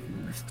great.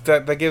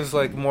 That gives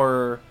like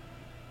more.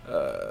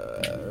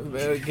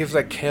 It gives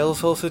like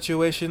Kale's whole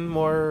situation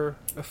more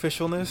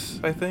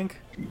officialness, I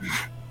think.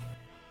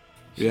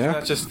 She's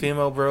not just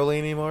female Broly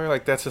anymore.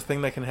 Like that's a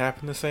thing that can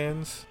happen to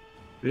Saiyans.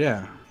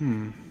 Yeah.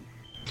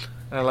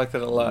 I like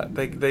that a lot.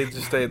 They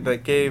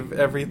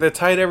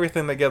tied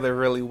everything together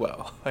really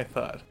well, I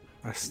thought.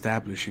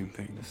 Establishing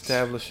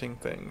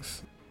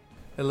things.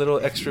 A little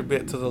extra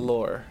bit to the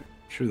lore.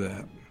 True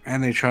that.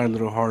 And they tried a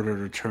little harder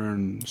to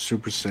turn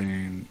Super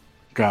Saiyan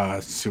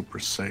God Super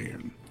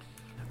Saiyan.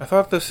 I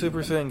thought the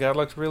Super Saiyan God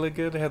looked really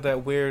good. It had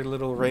that weird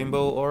little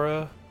rainbow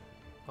aura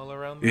all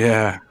around them.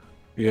 Yeah.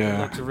 It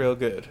looked real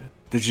good.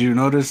 Did you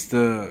notice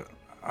the...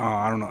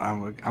 I don't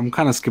know. I'm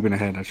kind of skipping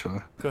ahead,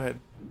 actually. Go ahead.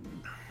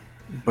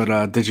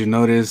 But did you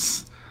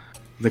notice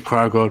the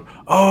crowd go,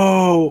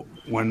 oh,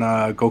 when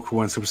Goku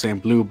went Super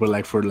Saiyan Blue, but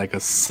like for like a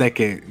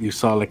second, you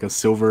saw like a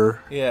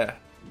silver,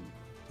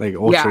 like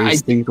Ultra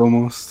Instinct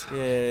almost.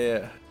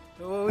 Yeah.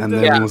 Well, and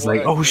then it was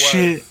like, oh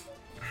shit.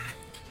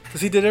 Because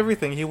he did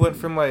everything. He went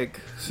from like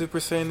Super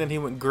Saiyan, then he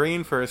went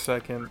green for a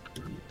second.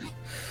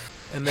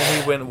 And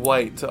then he went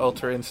white to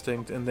Ultra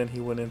Instinct, and then he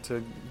went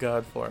into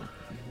God form.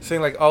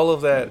 Saying like all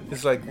of that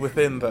is like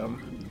within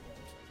them.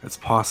 It's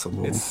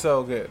possible. It's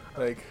so good.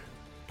 Like,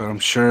 but I'm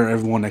sure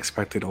everyone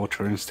expected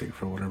Ultra Instinct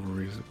for whatever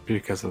reason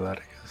because of that,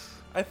 I guess.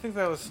 I think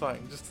that was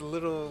fine. Just a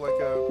little like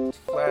a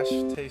flash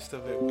taste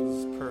of it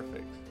was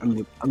perfect.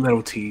 A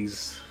little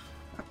tease.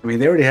 I mean,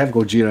 they already have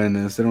Gogeta in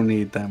this. They don't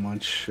need that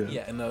much.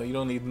 Yeah, no, you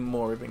don't need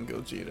more than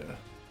Gogeta.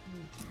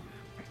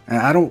 And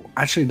I don't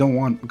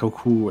want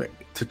Goku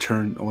to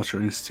turn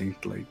Ultra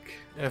Instinct like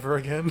Ever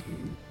again?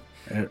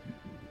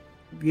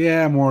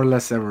 yeah, more or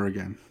less ever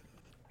again.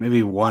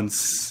 Maybe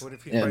once What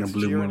if he in a fights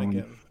blue Jiren moon.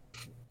 again?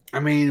 I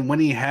mean, when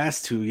he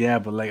has to, yeah,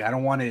 but like I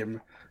don't want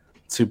him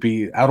to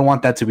be. I don't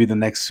want that to be the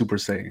next Super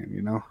Saiyan.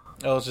 You know?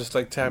 I was just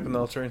like tapping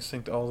Ultra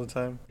Instinct all the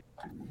time.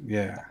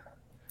 Yeah.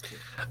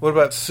 What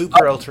about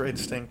Super Ultra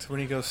Instinct? When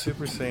he goes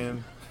Super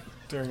Saiyan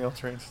during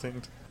Ultra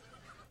Instinct,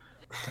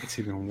 That's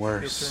even he'll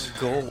worse.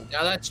 turn gold.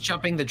 Now that's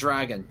jumping the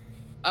dragon.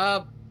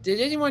 Did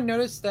anyone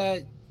notice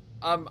that?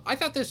 I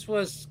thought this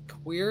was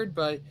weird,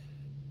 but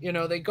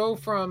they go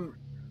from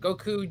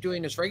Goku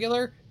doing his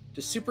regular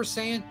to Super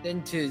Saiyan,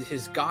 then to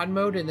his God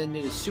mode, and then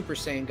to his Super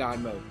Saiyan God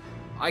mode.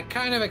 I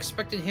kind of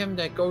expected him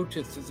to go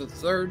to the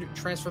third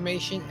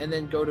transformation and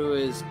then go to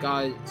his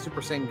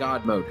Super Saiyan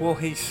God mode. Well,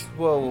 he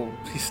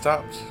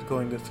stopped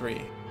going to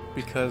 3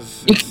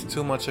 because it's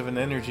too much of an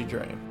energy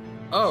drain.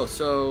 Oh,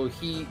 so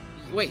he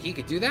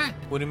could do that?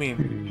 What do you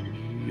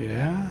mean?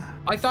 Yeah.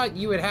 I thought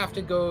you would have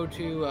to go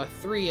to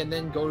 3 and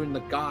then go in the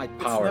God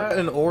power. It's not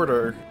an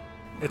order.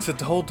 It's a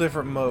whole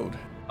different mode.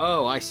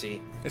 Oh, I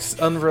see. It's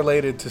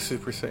unrelated to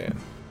Super Saiyan.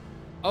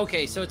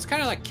 Okay, so it's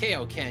kind of like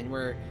Kaioken,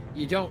 where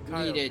you don't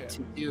need it Kaioken.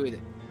 to do it.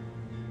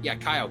 Yeah,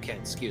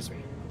 Kaioken, excuse me.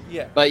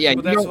 Yeah. But yeah, But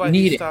you that's don't why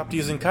need he it. stopped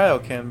using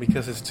Kaioken,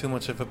 because it's too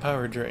much of a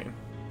power drain.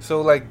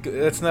 So like,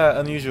 it's not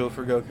unusual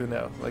for Goku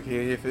now. Like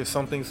if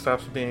something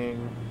stops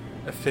being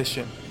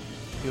efficient,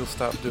 he'll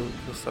stop doing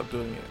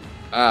it.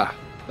 Ah,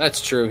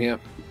 that's true,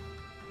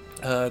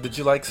 yeah. Did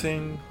you like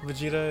seeing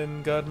Vegeta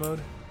in God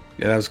mode?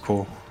 Yeah, that was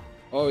cool.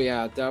 Oh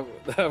yeah,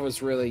 that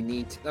was really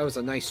neat. That was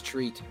a nice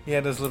treat. He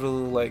had his little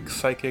like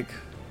psychic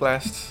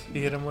blasts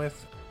he hit him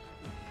with.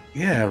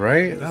 Yeah,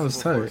 right. That was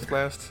Invisible force tight.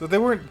 blasts. So they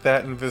weren't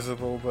that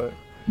invisible, but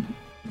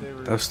they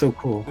were. That was still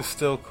cool. It's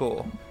still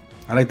cool.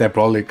 I like that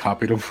Broly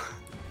copied him.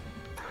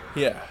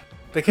 Yeah.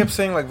 They kept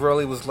saying like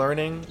Broly was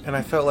learning, and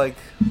I felt like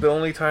the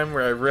only time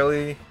where I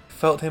really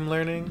felt him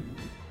learning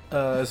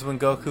is when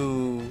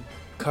Goku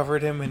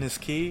covered him in his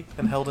ki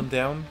and held him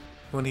down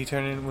when he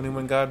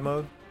went God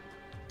mode.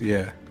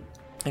 Yeah.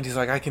 And he's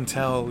like, I can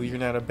tell you're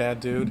not a bad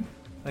dude.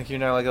 Like you're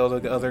not like all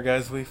the other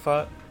guys we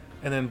fought.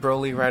 And then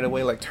Broly right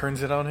away like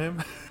turns it on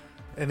him,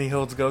 and he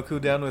holds Goku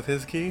down with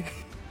his ki.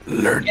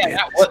 Learn it.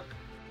 Yeah,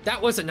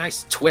 that was a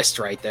nice twist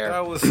right there.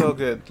 That was so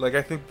good. Like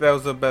I think that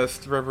was the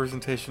best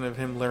representation of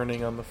him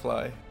learning on the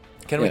fly.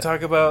 Can we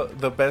talk about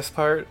the best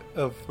part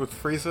with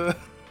Frieza?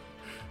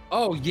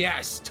 Oh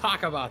yes,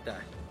 talk about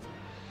that.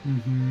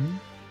 Mm-hmm.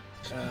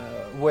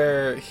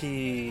 Where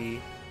he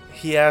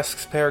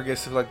asks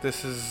Paragus if like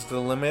this is the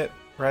limit,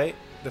 right?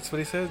 That's what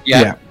he said.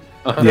 Yeah.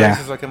 Uh-huh. Yeah.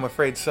 Paragus is like, I'm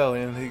afraid so,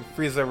 and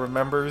Frieza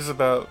remembers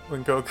about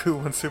when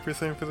Goku went Super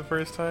Saiyan for the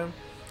first time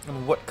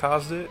and what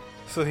caused it.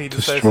 So he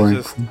decides Destroying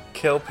to just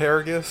kill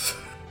Paragus.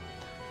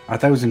 I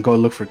thought he was gonna go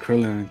look for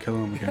Krillin and kill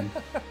him again.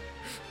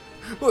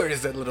 Where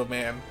is that little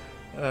man?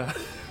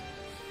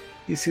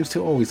 He seems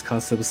to always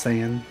cause Super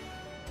Saiyan.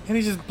 And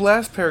he just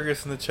blasts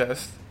Paragus in the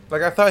chest.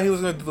 Like I thought he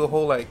was gonna do the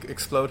whole like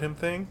explode him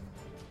thing,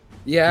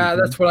 Yeah,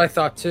 that's what I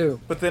thought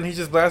too. but then he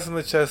just blasts him in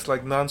the chest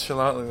like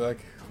nonchalantly, like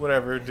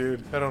whatever,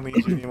 dude, I don't need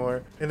you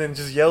anymore. And then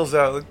just yells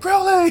out like,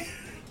 Broly,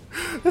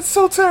 it's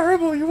so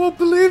terrible, you won't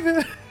believe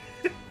it.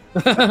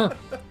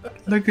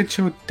 Look at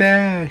your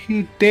dad.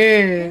 He He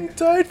dead.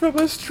 died from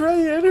a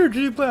stray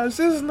energy blast.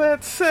 Isn't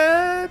that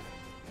sad?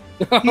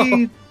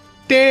 He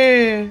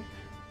dead.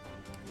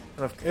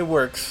 It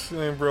works. And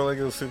then Broly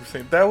goes Super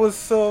Saiyan. That was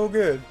so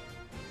good.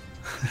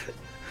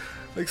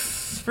 Like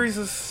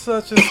Frieza's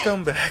such a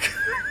scumbag.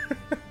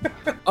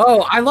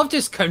 Oh, I loved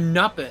his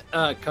comeuppance.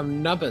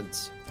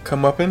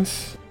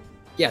 Comeuppance?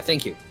 Yeah,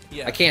 thank you.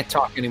 Yeah. I can't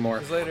talk anymore.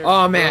 'Cause later,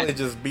 Oh man, Broly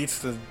just beats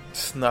the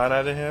snot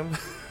out of him.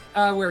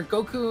 where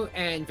Goku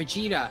and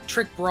Vegeta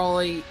trick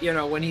Broly,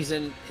 when he's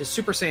in his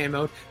Super Saiyan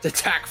mode, to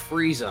attack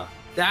Frieza.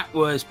 That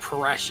was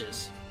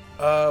precious.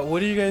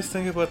 What do you guys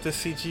think about the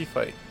CG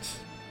fight?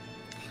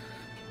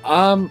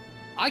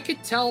 I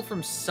could tell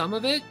from some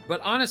of it,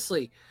 but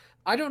honestly,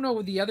 I don't know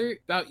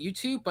about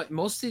YouTube, but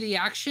most of the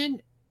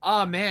action,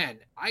 oh man,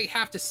 I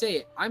have to say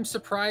it. I'm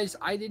surprised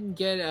I didn't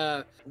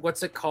get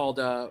what's it called?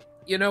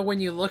 When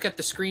you look at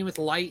the screen with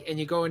light and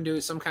you go into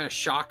some kind of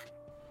shock.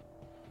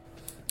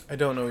 I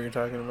don't know what you're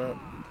talking about.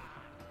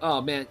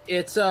 Oh man,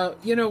 it's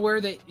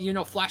where they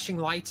flashing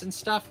lights and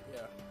stuff.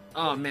 Yeah.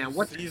 Oh man,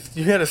 what?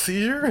 You had a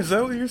seizure? Is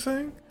that what you're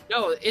saying?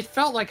 No, it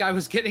felt like I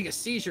was getting a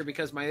seizure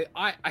because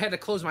I had to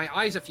close my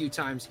eyes a few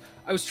times.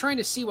 I was trying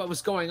to see what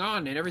was going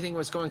on, and everything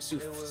was going so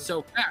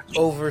fast.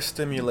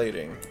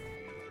 Overstimulating.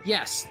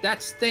 Yes,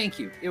 thank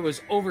you. It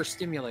was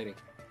overstimulating.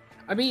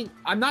 I mean,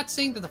 I'm not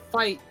saying that the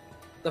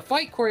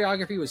fight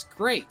choreography was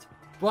great,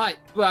 But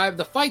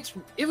the fights,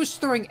 it was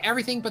throwing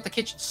everything but the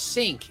kitchen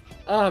sink.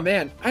 Oh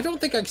man, I don't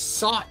think I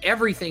saw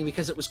everything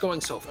because it was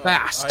going so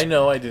fast. I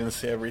know I didn't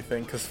see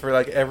everything because for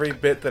like every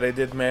bit that I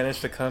did manage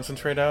to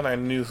concentrate on, I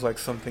knew like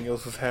something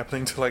else was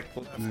happening to like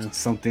the left.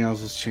 Something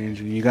else was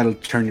changing. You got to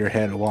turn your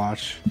head and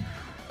watch.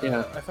 Yeah,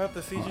 I thought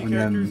the CG And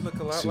characters then look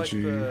a lot CG. like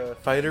the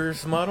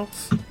fighters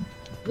models.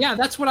 yeah,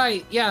 that's what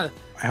I. Yeah,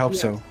 I hope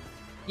so.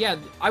 yeah.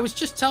 I was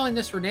just telling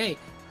this Renee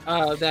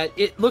that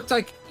it looked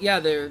like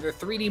the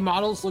 3D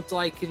models looked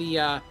like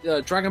the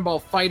Dragon Ball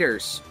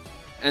fighters,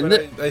 and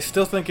But I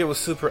still think it was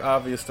super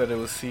obvious that it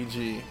was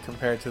CG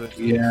compared to the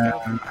 2D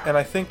stuff. And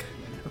I think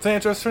I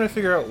was trying to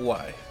figure out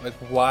why. Like,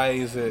 why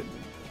is it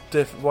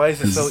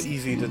so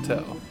easy to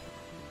tell?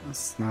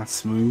 It's not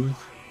smooth.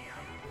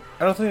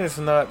 I don't think it's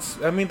not.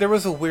 I mean, there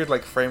was a weird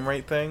like frame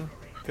rate thing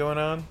going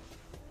on,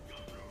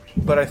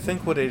 but I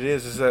think what it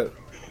is that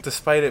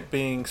despite it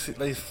being,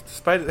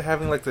 despite it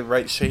having like the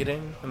right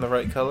shading and the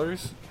right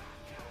colors,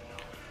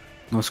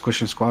 No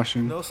squish and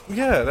squashing.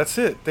 yeah, that's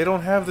it. They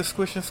don't have the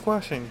squish and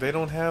squashing. They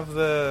don't have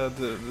the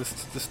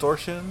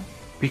distortion.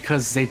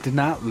 Because they did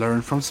not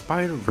learn from They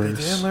Spider-Verse.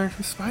 didn't learn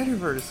from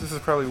Spider-Verse. This is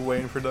probably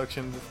way in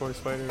production before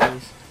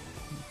Spider-Verse.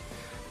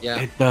 yeah.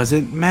 It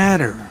doesn't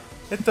matter.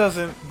 It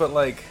doesn't, but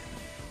like,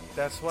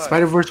 that's why.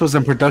 Spider-Verse was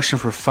in production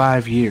for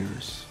 5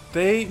 years.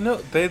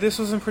 This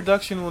was in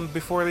production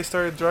before they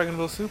started Dragon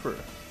Ball Super.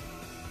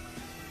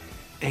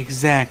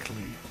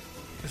 Exactly.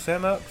 Is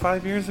that not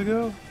 5 years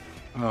ago?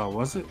 Oh,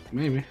 was it?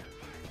 Maybe.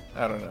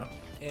 I don't know.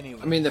 Anyway,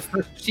 I mean, the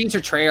first teaser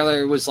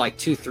trailer was like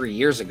 2-3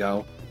 years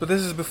ago. but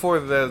this is before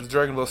the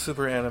Dragon Ball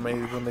Super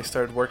anime when they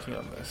started working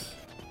on this.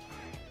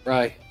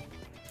 Right.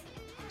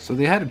 So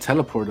they had a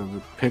teleport of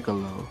a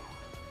Piccolo.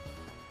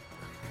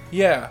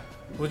 Yeah.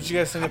 What did you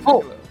guys think of Oh.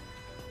 Piccolo?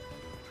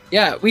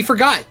 Yeah, we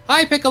forgot.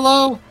 Hi,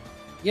 Piccolo.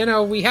 You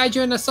know, we had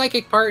you in the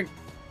psychic part.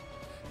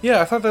 Yeah,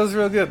 I thought that was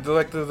real good.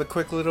 The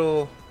quick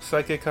little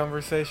psychic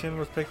conversation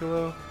with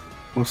Piccolo.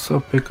 What's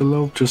up,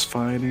 Piccolo? Just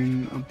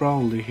fighting a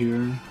Broly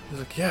here. He's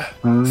like, yeah,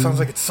 Um, sounds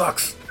like it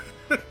sucks.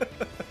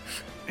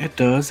 It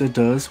does, it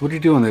does. What are you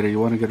doing later? You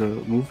want to get a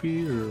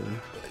movie or?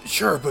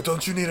 Sure, but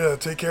don't you need to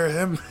take care of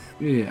him?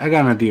 Yeah, I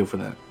got an idea for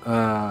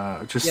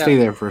that. Just Yeah. stay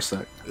there for a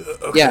sec.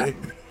 Okay.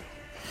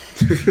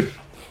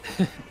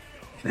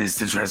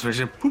 Instant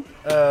transmission. Poop.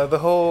 The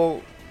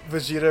whole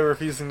Vegeta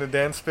refusing to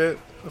dance bit,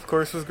 of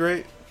course, was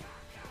great.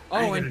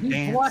 Are you Oh, and gonna he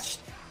dance? blushed.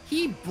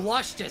 He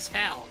blushed as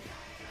hell.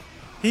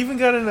 He even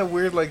got in a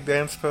weird like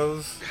dance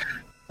pose.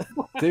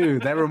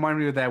 Dude, that reminded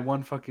me of that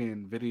one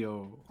fucking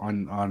video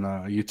on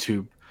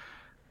YouTube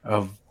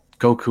of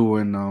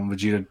Goku and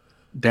Vegeta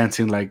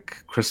dancing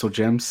like crystal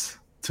gems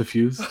to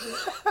fuse.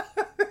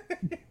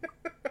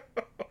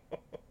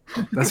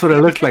 That's what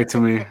it looked like to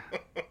me.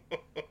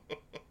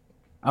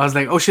 I was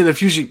like, oh shit, the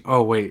fusion.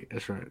 Oh wait,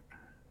 that's right.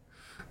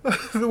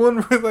 The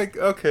one where like,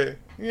 okay,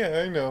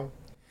 yeah, I know.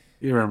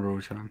 You remember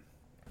which one?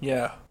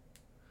 Yeah.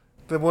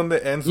 The one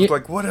that ends Yeah. with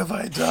like, what have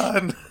I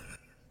done?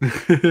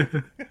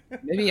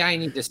 Maybe I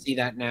need to see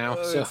that now.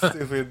 Oh, So that's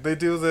stupid. They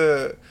do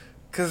the,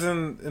 cause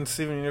in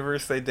Steven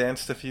Universe they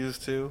dance to fuse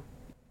too,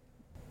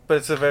 but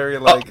it's a very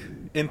like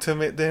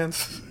intimate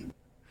dance.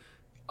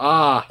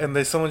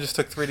 And someone just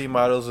took 3D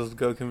models of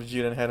Goku and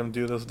Vegeta and had them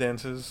do those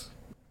dances.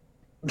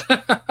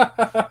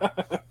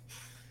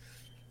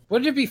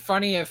 Wouldn't it be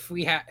funny if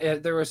we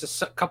had there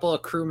was couple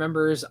of crew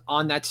members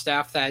on that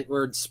staff that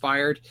were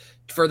inspired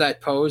for that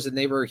pose, and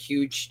they were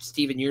huge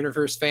Steven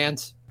Universe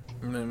fans?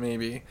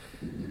 Maybe,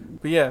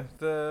 but yeah,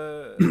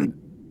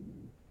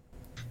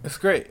 it's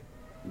great.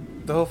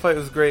 The whole fight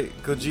was great.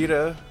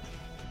 Gogeta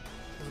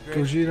was great.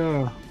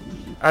 Gogeta.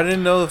 I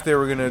didn't know if they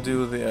were gonna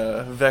do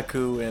the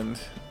Veku and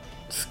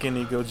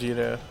skinny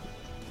Gogeta,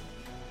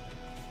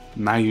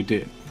 Now you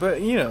did. but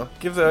you know,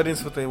 give the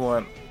audience what they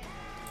want.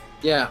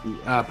 Yeah.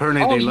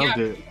 Apparently Oh, they yeah. loved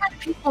it.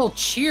 People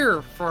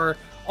cheer for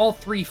all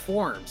three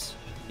forms.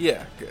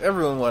 Yeah,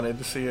 everyone wanted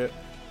to see it.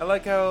 I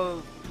like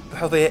how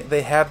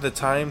they had the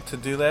time to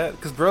do that,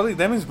 because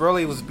that means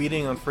Broly was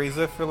beating on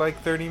Frieza for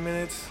like 30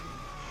 minutes,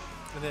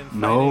 and then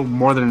No, fighting-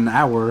 more than an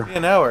hour.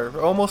 an hour,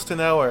 almost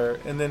an hour,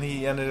 and then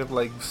he ended up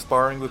like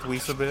sparring with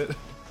Whis a bit.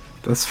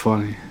 That's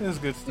funny. It was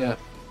good stuff. Yeah.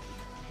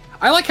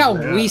 I like how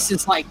Yeah. Whis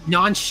is like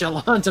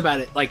nonchalant about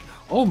it. Like,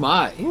 oh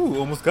my, Ooh,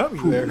 almost got me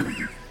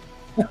there.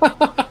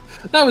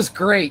 that was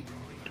great.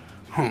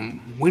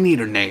 We need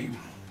a name.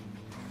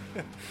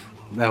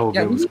 That whole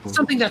Yeah, bit we was need cool.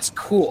 something that's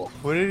cool.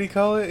 What did he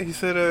call it? He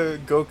said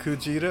Goku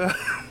Jita.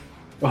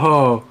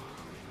 Oh,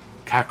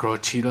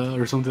 Kakro Cheetah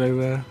or something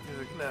like that. He's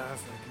like, nah,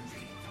 it's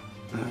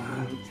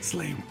not good. It's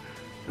lame.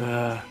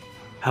 How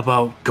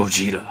about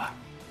Gogeta?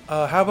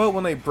 How about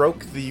when they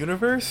broke the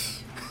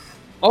universe?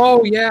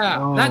 Oh yeah,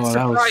 Oh, that's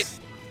that surprising.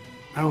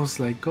 I was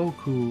like,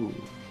 Goku.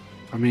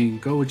 I mean,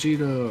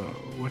 Gogeta,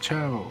 watch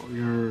out.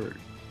 You're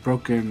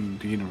broken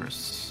the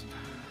universe.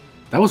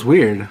 That was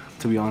weird,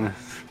 to be honest.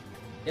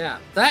 Yeah,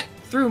 that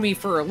threw me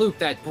for a loop.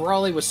 That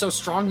Broly was so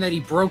strong that he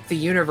broke the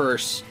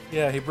universe.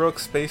 Yeah, he broke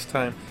space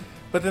time.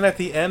 But then at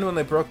the end, when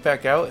they broke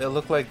back out, it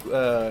looked like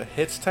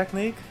Hit's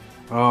technique.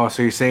 Oh,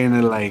 so you're saying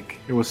that like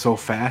it was so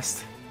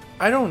fast?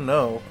 I don't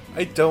know.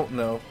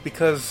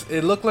 Because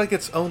it looked like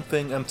its own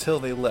thing until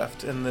they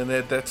left, and then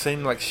that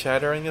same like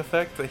shattering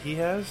effect that he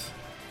has.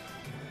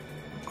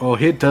 Oh,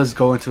 it does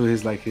go into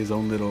his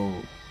own little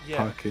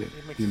pocket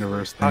it makes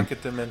universe thing.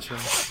 pocket dimension.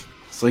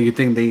 So you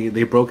think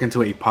they broke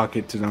into a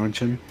pocket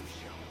dimension?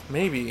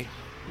 Maybe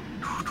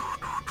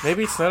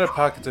it's not a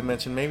pocket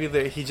dimension.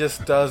 Maybe he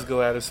just does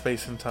go out of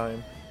space and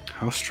time.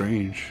 How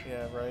strange.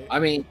 Yeah, right. I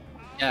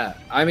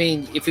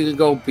mean, if you could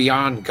go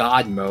beyond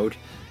God mode,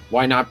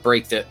 why not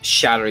break the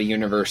shatter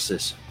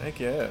universes? I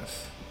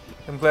guess.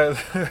 I'm glad.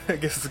 I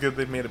guess it's good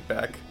they made it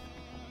back.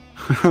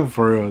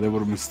 For real, they would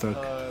have been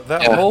stuck.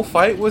 That whole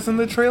fight was in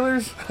the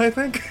trailers, I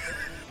think.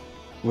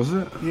 Was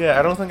it? Yeah,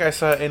 I don't think I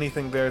saw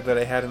anything there that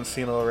I hadn't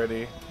seen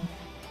already.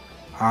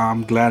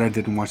 I'm glad I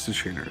didn't watch the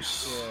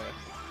trailers.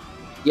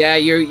 Yeah,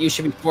 you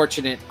should be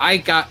fortunate.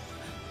 I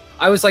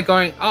was like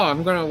going, oh,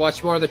 I'm going to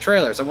watch more of the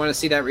trailers. I want to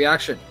see that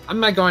reaction. I'm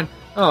not going,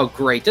 oh,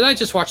 great. Did I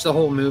just watch the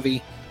whole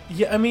movie?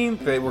 Yeah, I mean,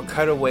 they were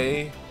cut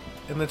away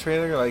in the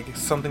trailer. Like,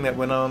 something that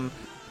went on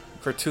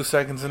for 2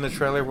 seconds in the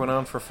trailer went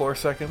on for 4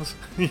 seconds.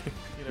 You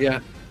know?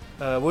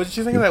 Yeah. What did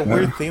you think of that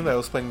weird theme that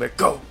was playing? Like,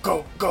 go,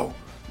 go, go,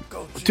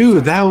 go.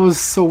 Dude, that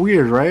was so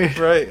weird, right?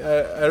 Right.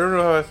 I don't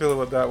know how I feel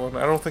about that one.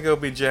 I don't think I'll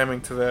be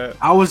jamming to that.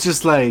 I was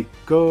just like,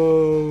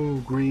 go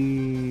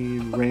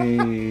Green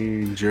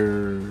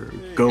Ranger,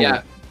 go.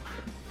 Yeah.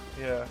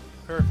 Yeah,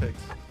 perfect.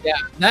 Yeah.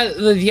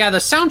 The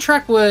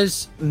soundtrack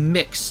was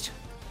mixed.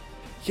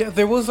 Yeah,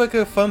 there was like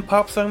a fun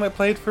pop song that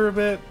played for a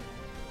bit,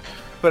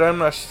 but I'm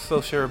not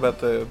so sure about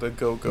the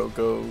go go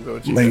go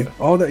go. Like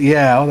all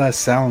that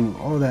sound,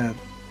 all that.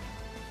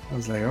 I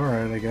was like, all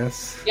right, I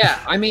guess. Yeah,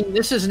 I mean,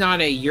 this is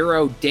not a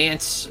Euro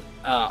dance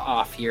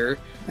off here.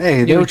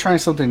 Hey, they were trying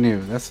something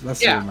new. That's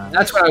that's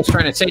what I was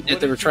trying to say.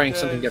 That they were trying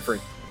something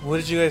different. What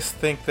did you guys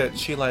think that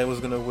Chilai was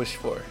gonna wish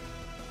for?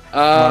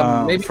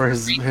 Maybe for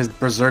his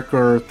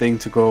berserker thing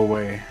to go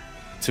away,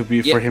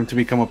 for him to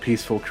become a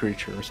peaceful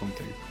creature or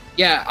something.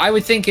 Yeah, I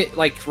would think it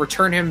like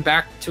return him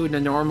back to the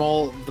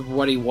normal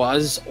what he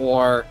was,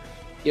 or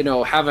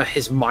have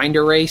his mind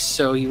erased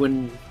so he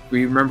wouldn't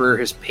remember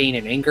his pain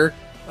and anger.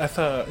 I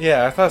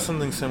thought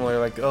something similar,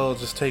 like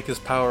just take his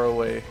power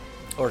away,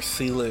 or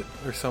seal it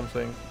or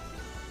something.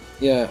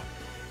 Yeah,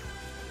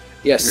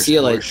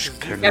 seal it.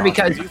 Yeah,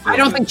 because I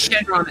don't think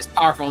Shenron is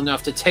powerful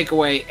enough to take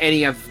away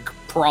any of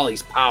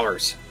Broly's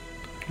powers.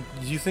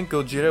 Do you think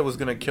Gogeta was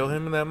gonna kill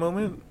him in that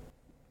moment?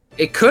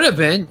 It could have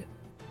been.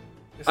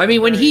 I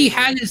mean, when he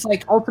had his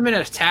ultimate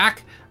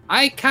attack,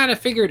 I kind of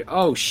figured,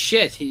 oh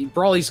shit,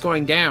 Broly's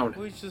going down.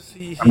 Well,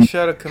 he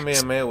shot a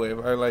Kamehameha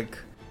wave.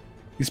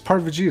 He's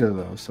part Vegeta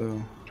though,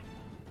 so.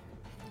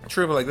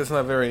 True, but that's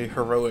not very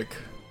heroic.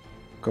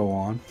 Go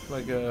on.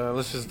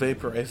 Let's just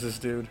vaporize this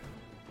dude,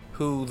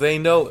 who they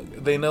know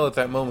at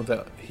that moment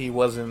that he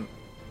wasn't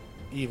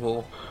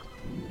evil.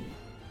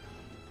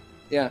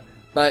 Yeah,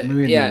 but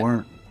maybe they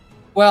weren't.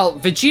 Well,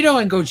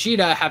 Vegito and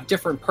Gogeta have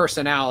different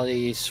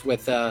personalities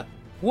with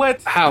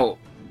What? How?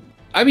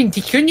 I mean,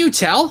 couldn't you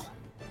tell?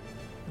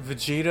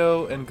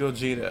 Vegito and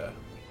Gogeta.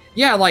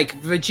 Yeah,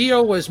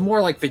 Vegito was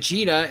more like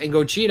Vegeta, and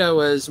Gogeta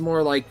was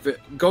more like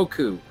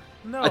Goku.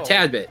 No. A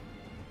tad bit.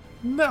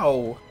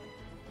 No.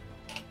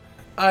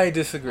 I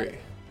disagree.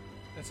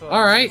 That's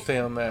all right. Say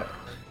on that.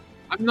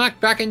 I'm not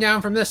backing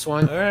down from this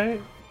one. All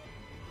right.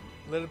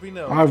 Let it be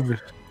known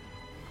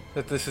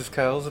that this is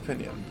Kyle's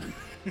opinion.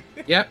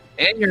 Yep,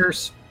 and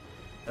yours.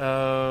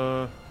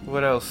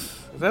 What else?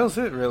 That was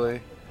it,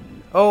 really.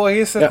 Oh, I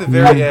guess at the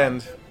very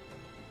end.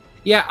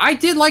 Yeah, I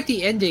did like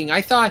the ending.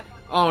 I thought,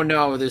 oh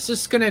no, this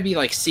is gonna be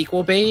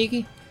sequel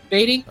baiting.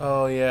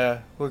 Oh yeah,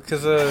 well,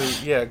 because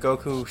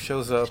Goku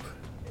shows up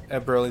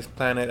at Broly's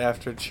planet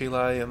after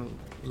Chilai and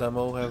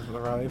Lemo have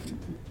arrived.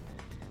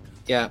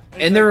 Yeah,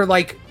 and they're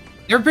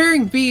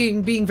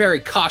being very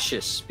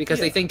cautious because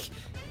they think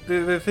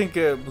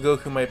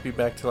Goku might be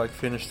back to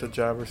finish the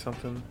job or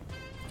something.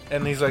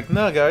 And he's like,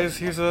 "No, guys,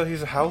 here's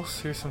a house,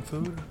 here's some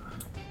food,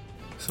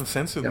 some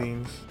sensu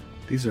beans.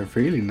 These are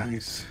really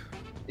nice."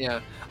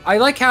 Yeah, I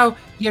like how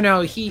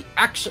he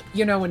actually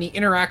when he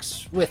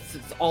interacts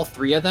with all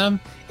three of them,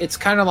 it's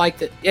kind of like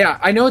that. Yeah,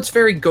 I know it's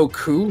very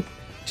Goku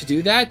to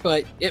do that,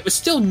 but it was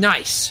still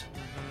nice.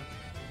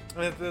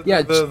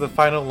 Mm-hmm. The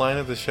final line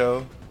of the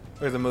show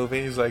or the movie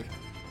is like,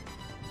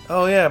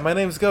 "Oh yeah, my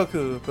name's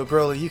Goku, but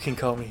Broly, you can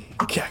call me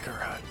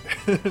Kakarot."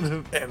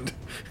 End.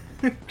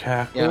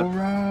 Kakarot.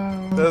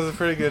 Yeah. That was a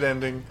pretty good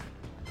ending.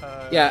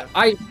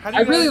 I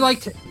really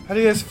liked it. How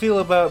do you guys feel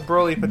about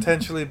Broly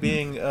potentially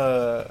being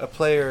a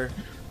player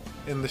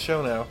in the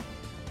show now?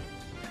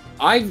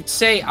 I'd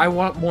say I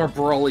want more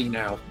Broly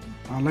now.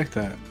 I like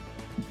that.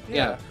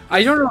 Yeah.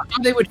 I don't know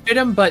how they would fit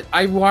him, but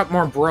I want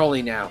more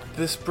Broly now.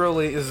 This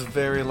Broly is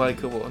very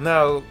likable.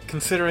 Now,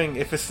 considering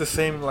if it's the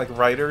same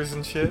writers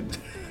and shit,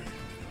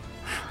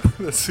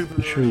 the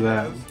Super True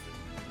that.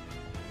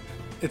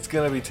 It's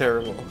gonna be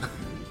terrible.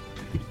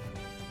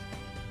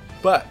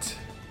 But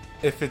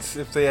if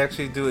they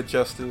actually do it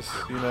justice,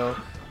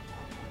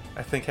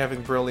 I think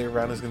having Broly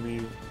around is gonna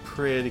be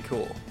pretty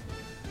cool.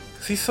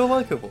 He's so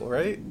likable,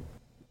 right?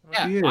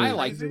 Yeah, He is. I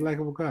like He's a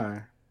likable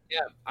guy. Yeah,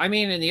 I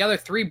mean, in the other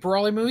 3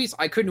 Broly movies,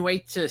 I couldn't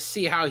wait to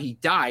see how he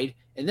died.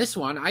 In this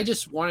one, I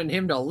just wanted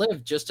him to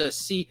live just to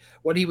see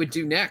what he would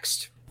do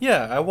next.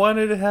 Yeah, I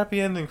wanted a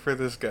happy ending for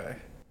this guy.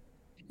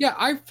 Yeah,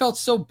 I felt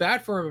so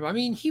bad for him. I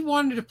mean, he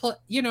wanted to play.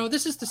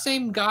 This is the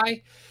same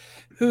guy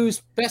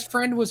whose best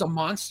friend was a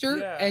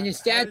monster, and his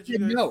dad did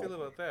didn't know. feel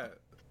about that?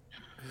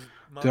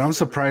 Dude, I'm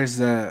surprised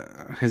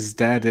that his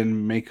dad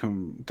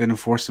didn't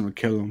force him to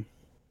kill him.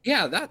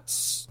 Yeah,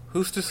 that's.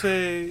 Who's to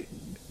say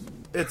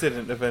it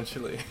didn't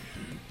eventually?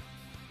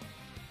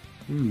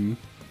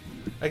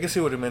 I guess he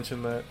would have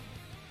mentioned that.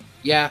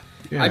 Yeah.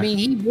 I mean,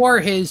 he wore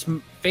his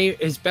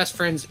best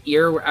friend's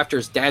ear after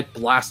his dad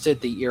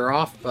blasted the ear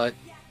off, but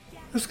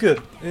It's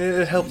good.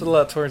 It helped a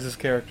lot towards his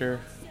character,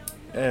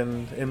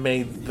 and it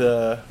made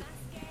the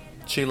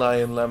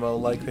Chilai and Lemo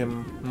like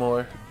him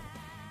more.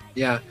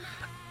 yeah,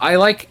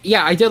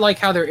 I did like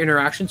how their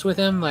interactions with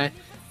him.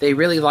 They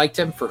really liked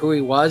him for who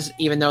he was,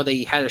 even though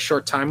they had a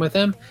short time with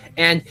him,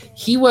 and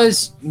he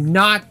was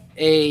not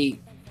a.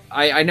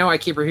 I know I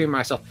keep repeating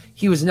myself.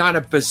 He was not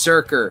a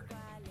berserker.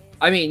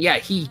 I mean, yeah,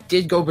 he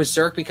did go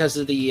berserk because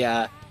of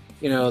the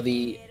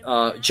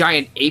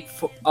giant ape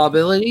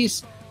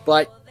abilities,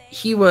 but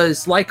he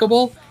was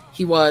likable.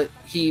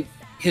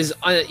 His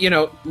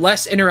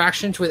less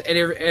interactions with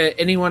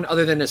anyone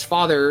other than his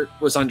father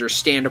was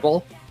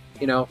understandable.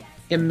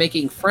 Him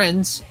making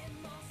friends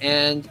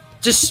and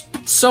just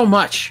so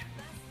much.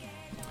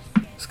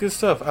 It's good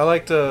stuff. I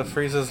liked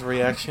Frieza's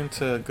reaction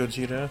to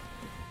Gogeta.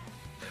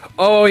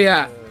 Oh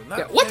yeah.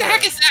 What the fair.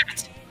 heck is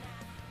that?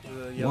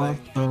 Yelling,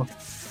 What the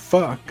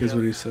fuck is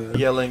what he said?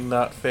 yelling,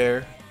 not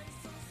fair.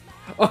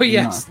 Oh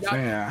yes. Not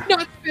fair.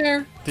 Not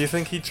fair. Do you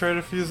think he'd try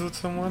to fuse with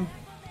someone?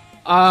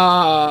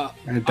 I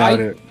doubt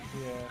it.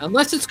 Yeah.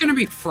 Unless it's gonna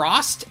be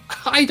Frost,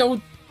 I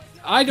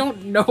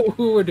don't know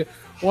who would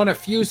want to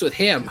fuse with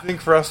him. Do you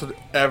think Frost would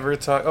ever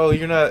talk? Oh,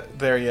 you're not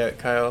there yet,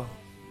 Kyle.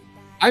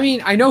 I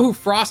mean, I know who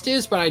Frost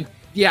is, but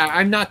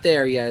I'm not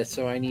there yet,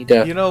 so I need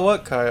to. You know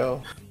what,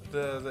 Kyle?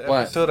 The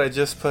What? episode I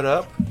just put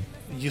up,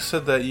 you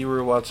said that you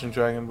were watching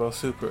Dragon Ball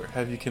Super.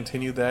 Have you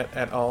continued that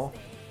at all?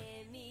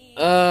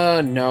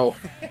 No.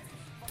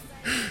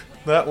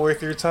 Not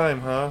worth your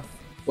time, huh?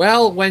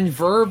 Well, when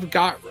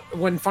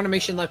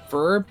Funimation left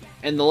Verb,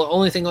 and the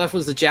only thing left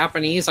was the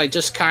Japanese, I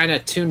just kind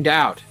of tuned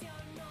out.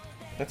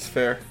 That's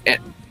fair.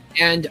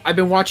 And I've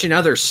been watching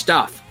other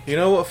stuff. You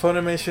know what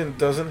Funimation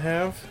doesn't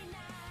have?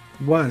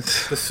 What?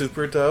 The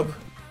Super Dub?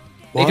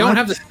 They don't What?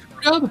 have the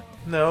super dub?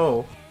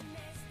 No.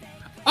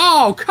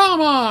 Oh,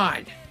 come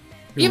on!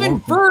 Even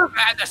welcome. Verb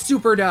had the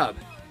super dub.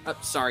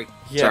 Sorry.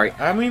 Yeah, Sorry.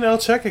 I mean, I'll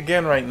check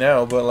again right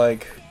now, but,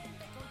 like,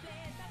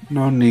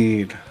 No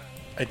need.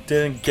 I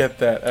didn't get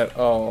that at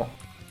all.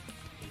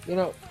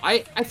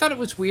 I thought it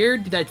was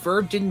weird that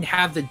Verb didn't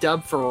have the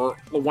dub for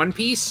One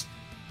Piece.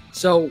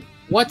 So,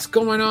 what's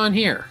going on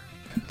here?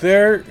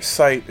 Their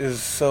site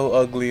is so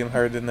ugly and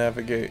hard to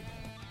navigate.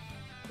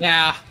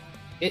 Yeah,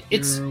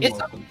 it's You're a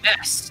welcome.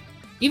 mess.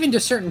 Even to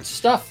certain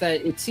stuff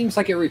that it seems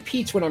like it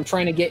repeats when I'm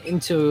trying to get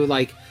into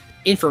like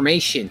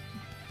information.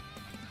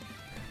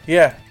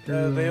 Yeah,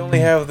 they only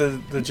have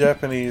the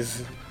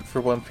Japanese for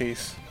One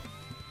Piece.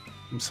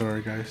 I'm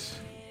sorry, guys.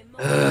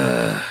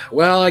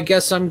 Well, I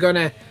guess I'm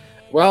gonna.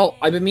 Well,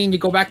 I've been meaning to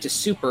go back to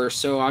Super,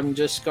 so I'm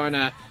just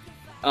gonna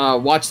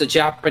watch the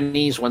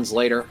Japanese ones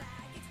later.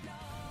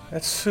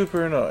 That's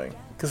super annoying.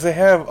 Because they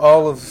have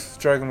all of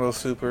Dragon Ball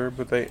Super,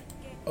 but they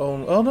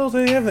own... Oh no,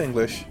 they have the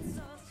English.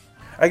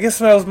 I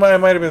guess I might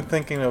have been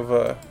thinking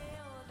of...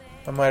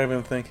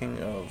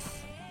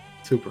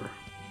 Super.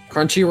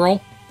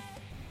 Crunchyroll.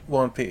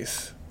 One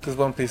Piece. Because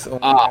One Piece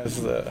only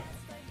has the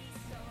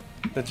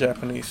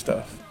Japanese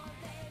stuff.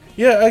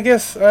 Yeah, I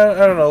guess...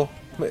 I don't know.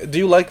 Do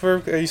you like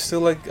Verve? Are you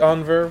still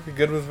on Verve? You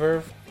good with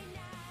Verve?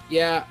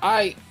 Yeah,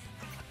 I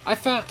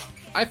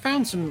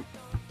found some.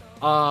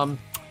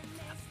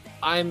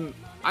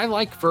 I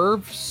like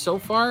Verve so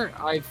far.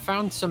 I've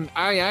found some.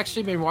 I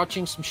actually been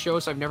watching some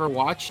shows I've never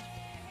watched.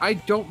 I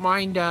don't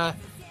mind. I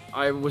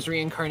was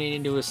reincarnated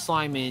into a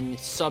slime in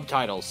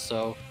subtitles,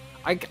 so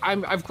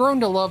I've grown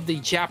to love the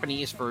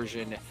Japanese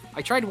version.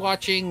 I tried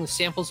watching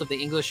samples of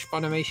the English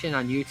Funimation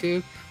on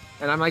YouTube,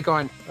 and I'm like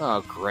going,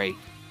 "Oh, great."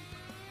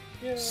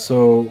 Yeah.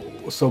 So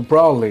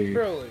Broly.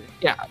 Broly.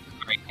 Yeah,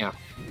 right. Yeah.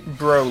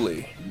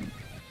 Broly.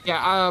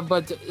 Yeah,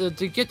 but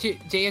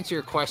to answer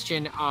your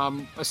question,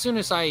 as soon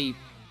as I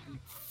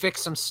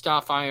fix some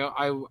stuff,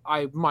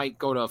 I might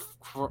go to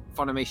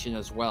Funimation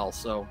as well.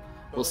 So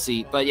we'll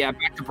see. But yeah,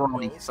 back to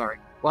Broly. Sorry,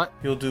 what?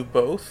 You'll do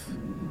both?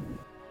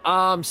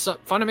 So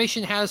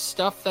Funimation has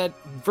stuff that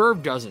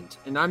Verve doesn't,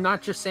 and I'm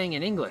not just saying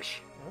in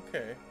English.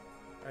 Okay.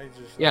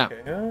 Yeah.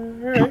 Okay.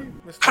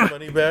 Alright, Mr.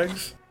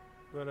 Moneybags.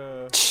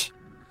 But,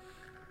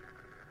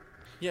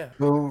 yeah.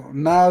 So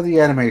now the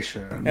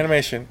animation.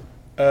 Animation.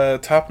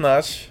 Top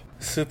notch.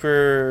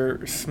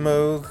 Super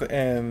smooth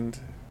and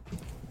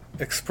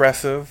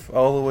expressive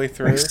all the way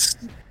through.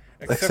 Except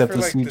for, the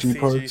like, CG the CG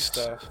parts.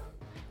 stuff.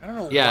 I don't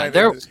know Yeah, why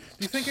there- do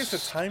you think it's a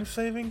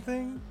time-saving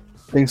thing?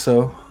 I think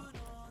so.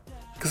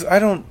 Because I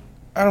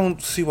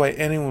don't see why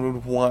anyone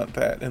would want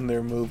that in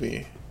their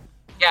movie.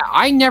 Yeah,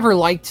 I never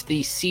liked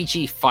the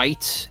CG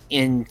fights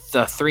in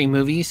the 3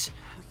 movies,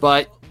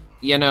 but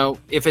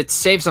if it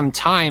saves them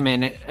time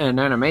in an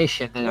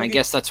animation, then I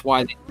guess that's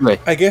why they do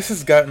it. I guess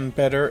it's gotten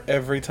better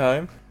every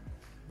time.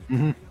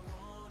 Mm-hmm.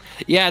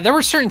 Yeah, there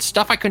were certain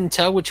stuff I couldn't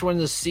tell which one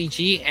was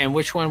CG and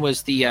which one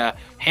was the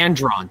hand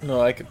drawn. No,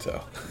 I could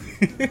tell.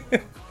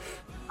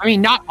 I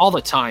mean, not all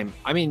the time.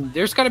 I mean,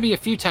 there's got to be a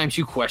few times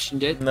you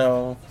questioned it.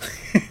 No.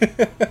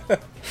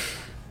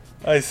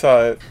 I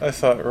saw it. I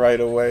saw it right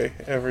away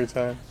every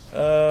time.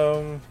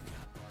 What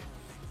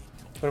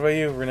about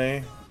you,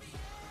 Renee?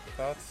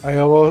 Thoughts? I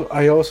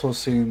also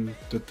seen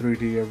the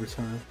 3D every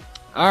time.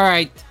 All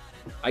right.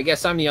 I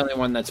guess I'm the only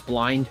one that's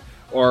blind,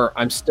 or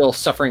I'm still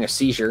suffering a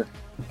seizure.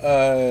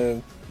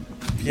 Yeah,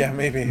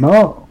 maybe.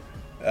 No.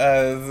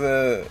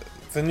 The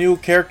new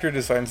character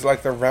designs,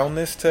 like the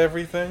roundness to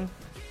everything.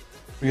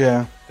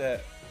 Yeah.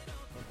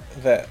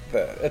 That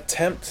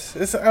attempt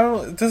it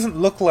doesn't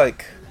look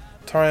like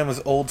Toriyama's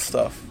old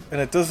stuff,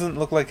 and it doesn't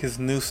look like his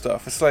new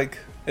stuff.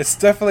 It's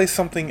definitely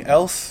something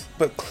else,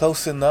 but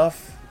close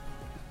enough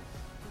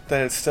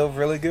that it's still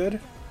really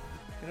good.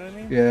 You know what I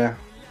mean? Yeah,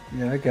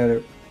 I get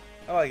it.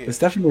 I like it. It's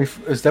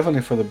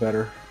definitely for the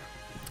better.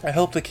 I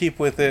hope to keep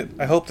with it.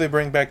 I hope they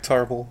bring back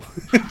Tarble.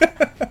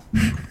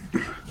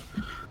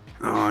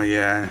 Oh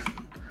yeah,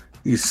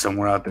 he's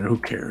somewhere out there. Who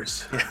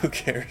cares? Yeah, who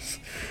cares?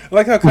 I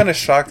like how kind of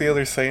shocked the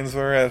other Saiyans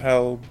were at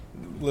how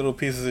little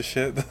pieces of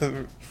shit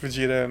the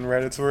Vegeta and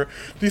Raditz were.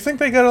 Do you think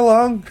they got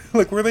along?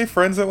 Like, were they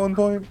friends at one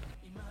point?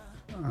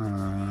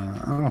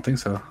 I don't think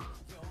so.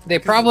 They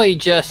probably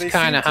just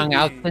kind seem of to hung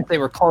out be- since they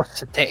were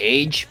close to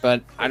age,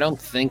 but I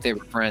don't think they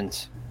were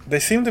friends. They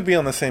seem to be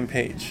on the same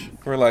page.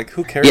 We're like,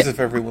 who cares if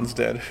everyone's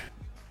dead?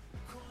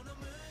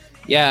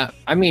 Yeah,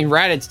 I mean,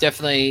 Raditz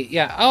definitely...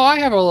 Yeah, oh, I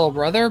have a little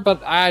brother,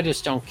 but I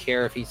just don't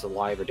care if he's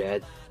alive or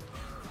dead.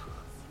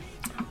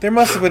 There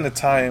must have been a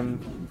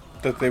time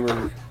that they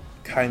were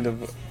kind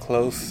of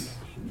close.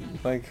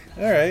 Like,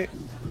 alright,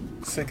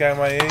 it's a guy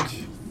my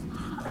age.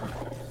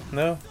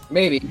 No?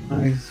 Maybe.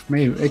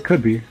 Maybe it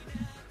could be.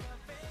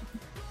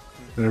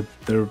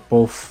 They're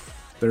both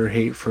their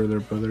hate for their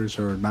brothers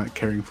or not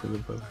caring for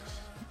their brothers.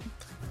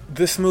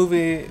 This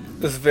movie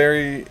is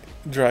very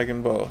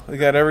Dragon Ball. It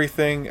got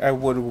everything I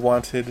would have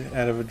wanted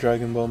out of a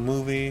Dragon Ball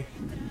movie.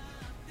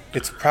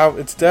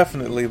 It's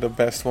definitely the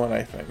best one,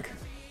 I think.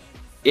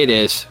 It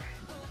is.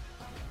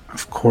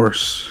 Of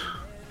course.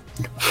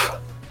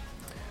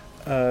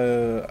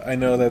 I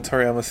know that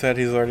Toriyama said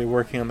he's already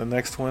working on the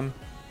next one.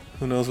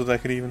 Who knows what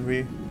that could even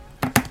be?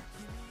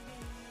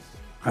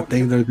 I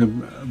think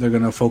they're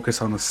gonna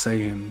focus on a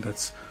Saiyan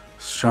that's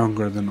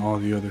stronger than all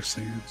the other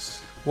Saiyans.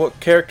 What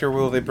character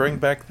will they bring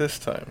back this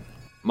time?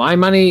 My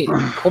money...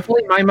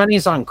 Hopefully my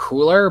money's on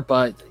Cooler,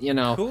 but,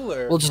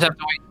 Cooler. we'll just have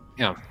to wait.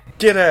 Yeah.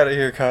 Get out of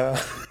here, Kyle.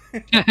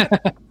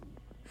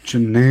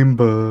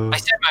 Janemba. I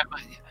said my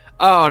money.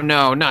 Oh,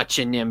 no, not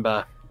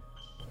Chinimba.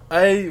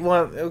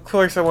 Of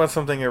course, I want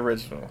something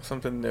original,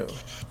 something new.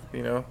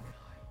 You know,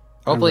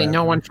 Hopefully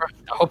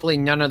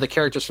none of the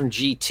characters from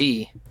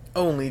GT.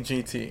 only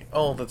GT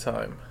all the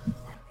time.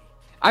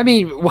 I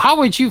mean, how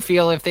would you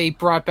feel if they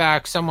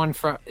brought someone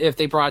from the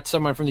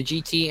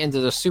GT into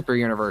the Super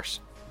Universe?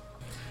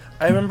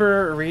 I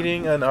remember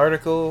reading an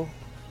article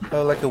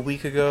like a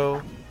week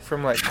ago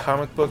from like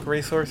comic book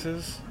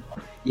resources,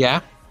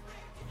 Yeah.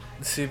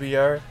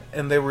 CBR,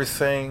 and they were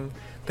saying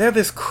they had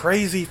this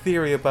crazy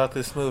theory about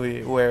this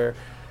movie where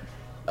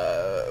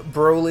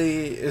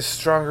Broly is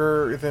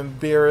stronger than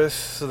Beerus,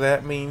 so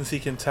that means he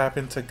can tap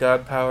into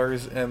God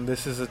powers, and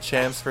this is a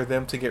chance for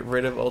them to get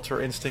rid of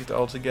Ultra Instinct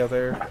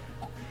altogether.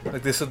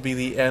 Like, this would be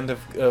the end of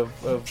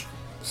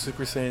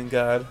Super Saiyan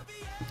God.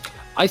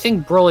 I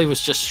think Broly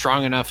was just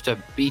strong enough to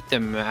beat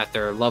them at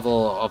their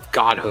level of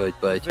godhood,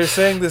 but They're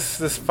saying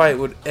this fight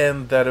would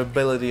end that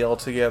ability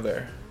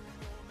altogether.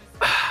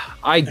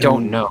 I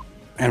don't know.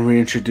 And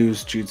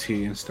reintroduce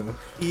GT and stuff.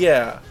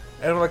 Yeah.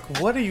 And I'm like,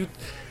 what are you...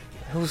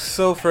 It was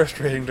so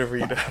frustrating to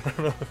read. I don't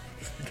know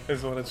if you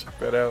guys want to check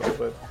that out,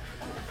 but...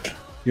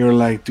 You're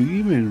like, do you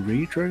even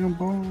read Dragon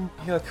Ball?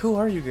 You're like, who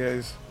are you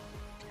guys?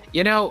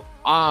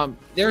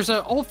 There's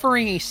an old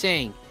Ferengi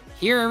saying,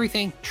 hear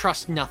everything,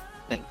 trust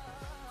nothing.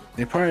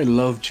 They probably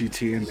love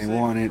GT and they Say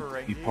want it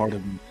to be Ferengi? part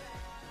of them.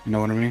 You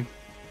know what I mean?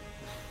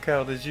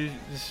 Kyle, did you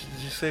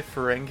say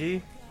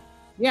Ferengi?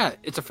 Yeah,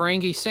 it's a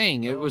Ferengi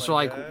saying. It Oh was my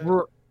like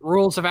God.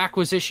 rules of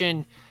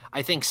acquisition,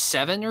 I think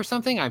 7 or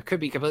something. I could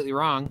be completely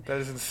wrong. That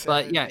is insane.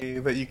 But, yeah.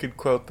 That you could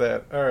quote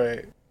that.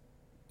 Alright.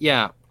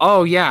 Yeah.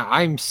 Oh, yeah.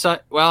 I'm a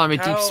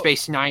Deep How-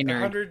 Space Nine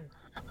nerd. 100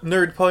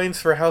 nerd points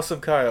for House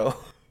of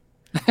Kyle.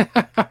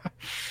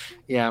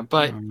 Yeah,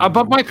 but my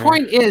okay.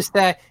 point is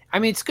that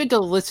it's good to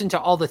listen to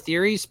all the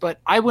theories, but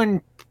I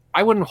wouldn't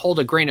hold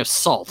a grain of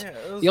salt. Yeah,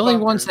 it was The only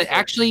ones bonkers. that Like,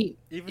 actually,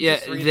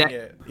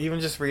 Even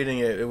just reading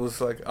it was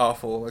like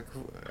awful. Like,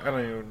 I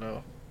don't even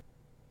know.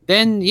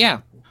 then yeah,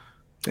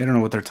 They don't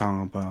know what they're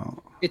talking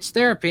about. It's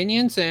their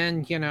opinions,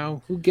 and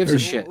who gives a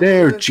shit?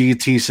 They're Let's- GT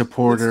Let's do that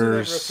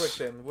supporters. real quick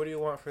then. What do you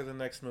want for the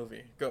next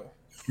movie? Go.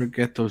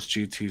 Forget those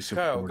GT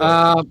Kyle, supporters.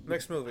 go.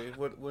 Next movie.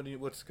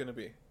 What's gonna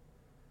be?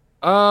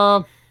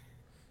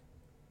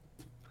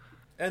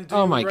 And do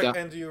Oh you my God.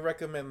 And do you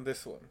recommend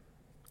this one?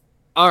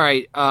 All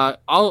right.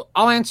 I'll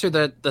answer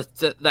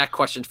that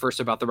question first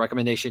about the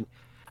recommendation.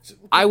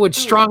 I would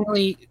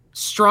strongly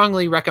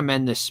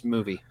recommend this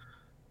movie.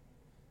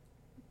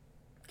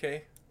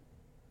 Okay.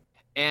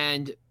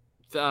 And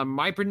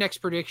my next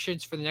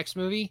predictions for the next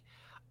movie,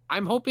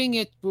 I'm hoping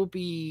it will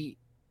be,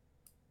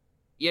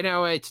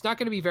 it's not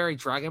going to be very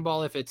Dragon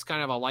Ball if it's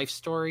kind of a life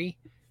story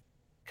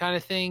kind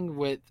of thing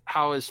with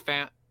how his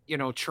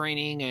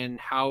training and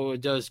how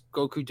does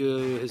Goku do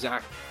his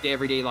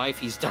everyday life.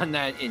 He's done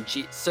that in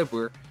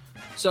Super.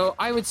 So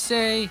I would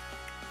say,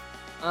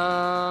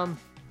 Yeah,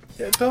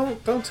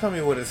 don't tell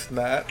me what it's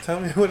not. Tell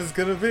me what it's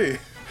gonna be.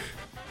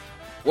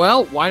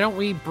 well, why don't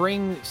we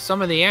bring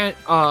some of the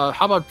how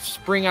about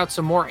bring out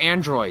some more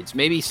androids?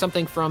 Maybe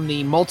something from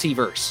the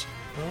multiverse.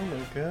 Oh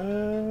my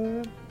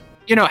god.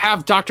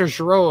 Have Dr.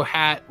 Gero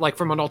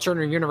from an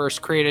alternative universe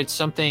created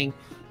something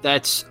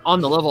that's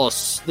on the level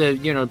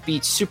of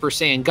beats Super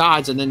Saiyan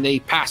gods, and then they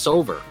pass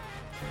over.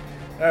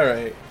 All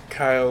right,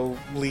 Kyle,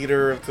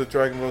 leader of the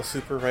Dragon Ball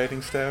Super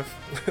writing staff.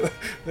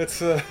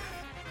 That's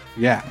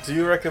Yeah, Do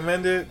you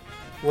recommend it?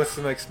 What's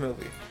the next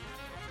movie?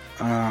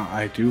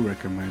 I do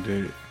recommend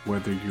it,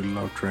 whether you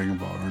love Dragon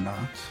Ball or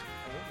not.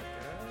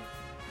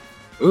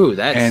 Ooh,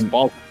 that's And-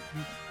 ball.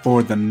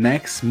 For the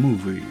next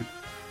movie,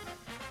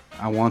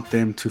 I want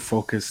them to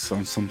focus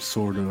on some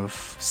sort of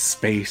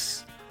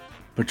space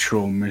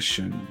patrol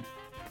mission,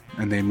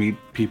 and they meet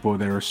people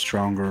that are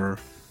stronger,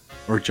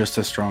 or just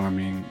as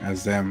strong,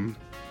 as them.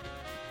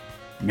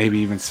 Maybe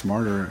even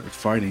smarter at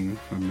fighting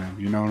than them.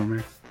 You know what I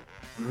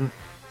mean?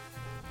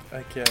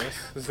 I guess.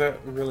 Is that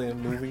really a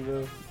movie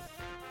though?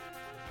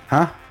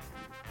 Huh?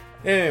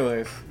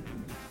 Anyways,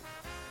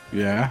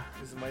 Yeah.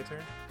 is it my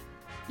turn?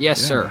 Yes,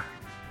 Yeah. sir.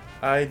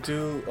 I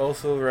do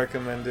also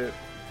recommend it.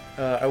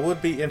 I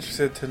would be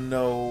interested to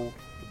know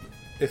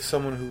if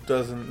someone who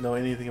doesn't know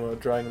anything about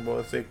Dragon Ball,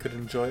 if they could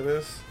enjoy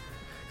this,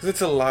 because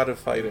it's a lot of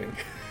fighting.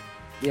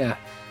 Yeah.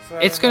 So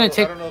It's gonna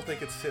take- I don't know if they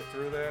could sit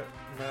through that,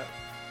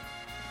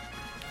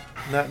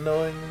 not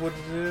knowing what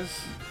it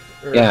is,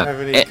 or Yeah. have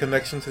any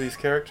connection to these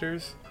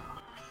characters.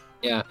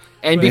 Yeah.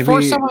 And Maybe-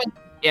 before someone,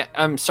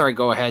 I'm sorry.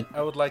 Go ahead.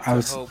 I would like I to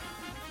was- hope.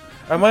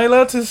 Am I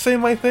allowed to say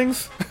my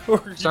things? Or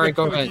are you Sorry,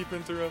 go gonna ahead. Keep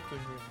interrupting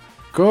me?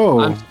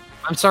 Go.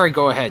 I'm sorry.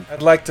 Go ahead.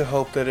 I'd like to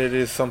hope that it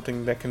is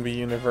something that can be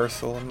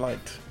universal and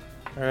liked.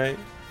 Alright?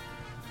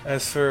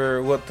 As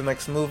for what the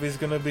next movie is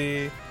gonna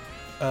be,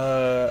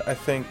 I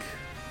think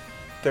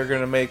they're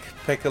gonna make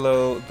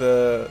Piccolo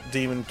the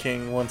Demon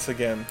King once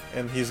again,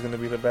 and he's gonna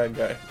be the bad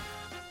guy.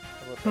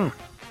 How about that?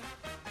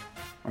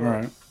 All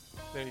right.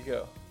 There you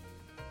go.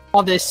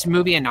 All this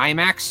movie in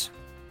IMAX.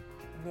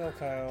 No,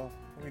 Kyle,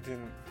 we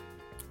didn't.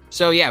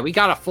 So yeah, we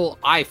got a full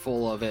eye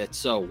full of it.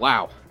 So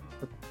wow.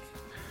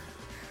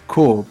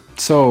 Cool.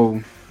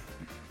 So,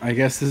 I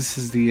guess this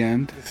is the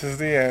end. This is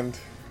the end.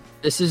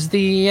 This is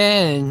the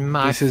end,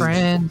 my This is-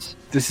 friends.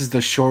 This is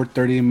the short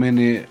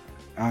 30-minute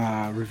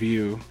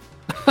review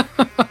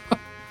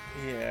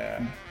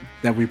Yeah.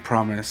 that we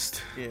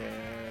promised. Yeah.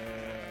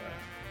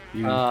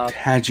 You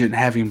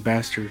tangent-having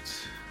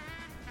bastards.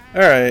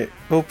 Alright.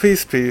 Well,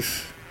 peace.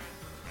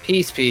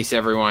 Peace,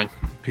 everyone.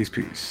 Peace,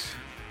 peace.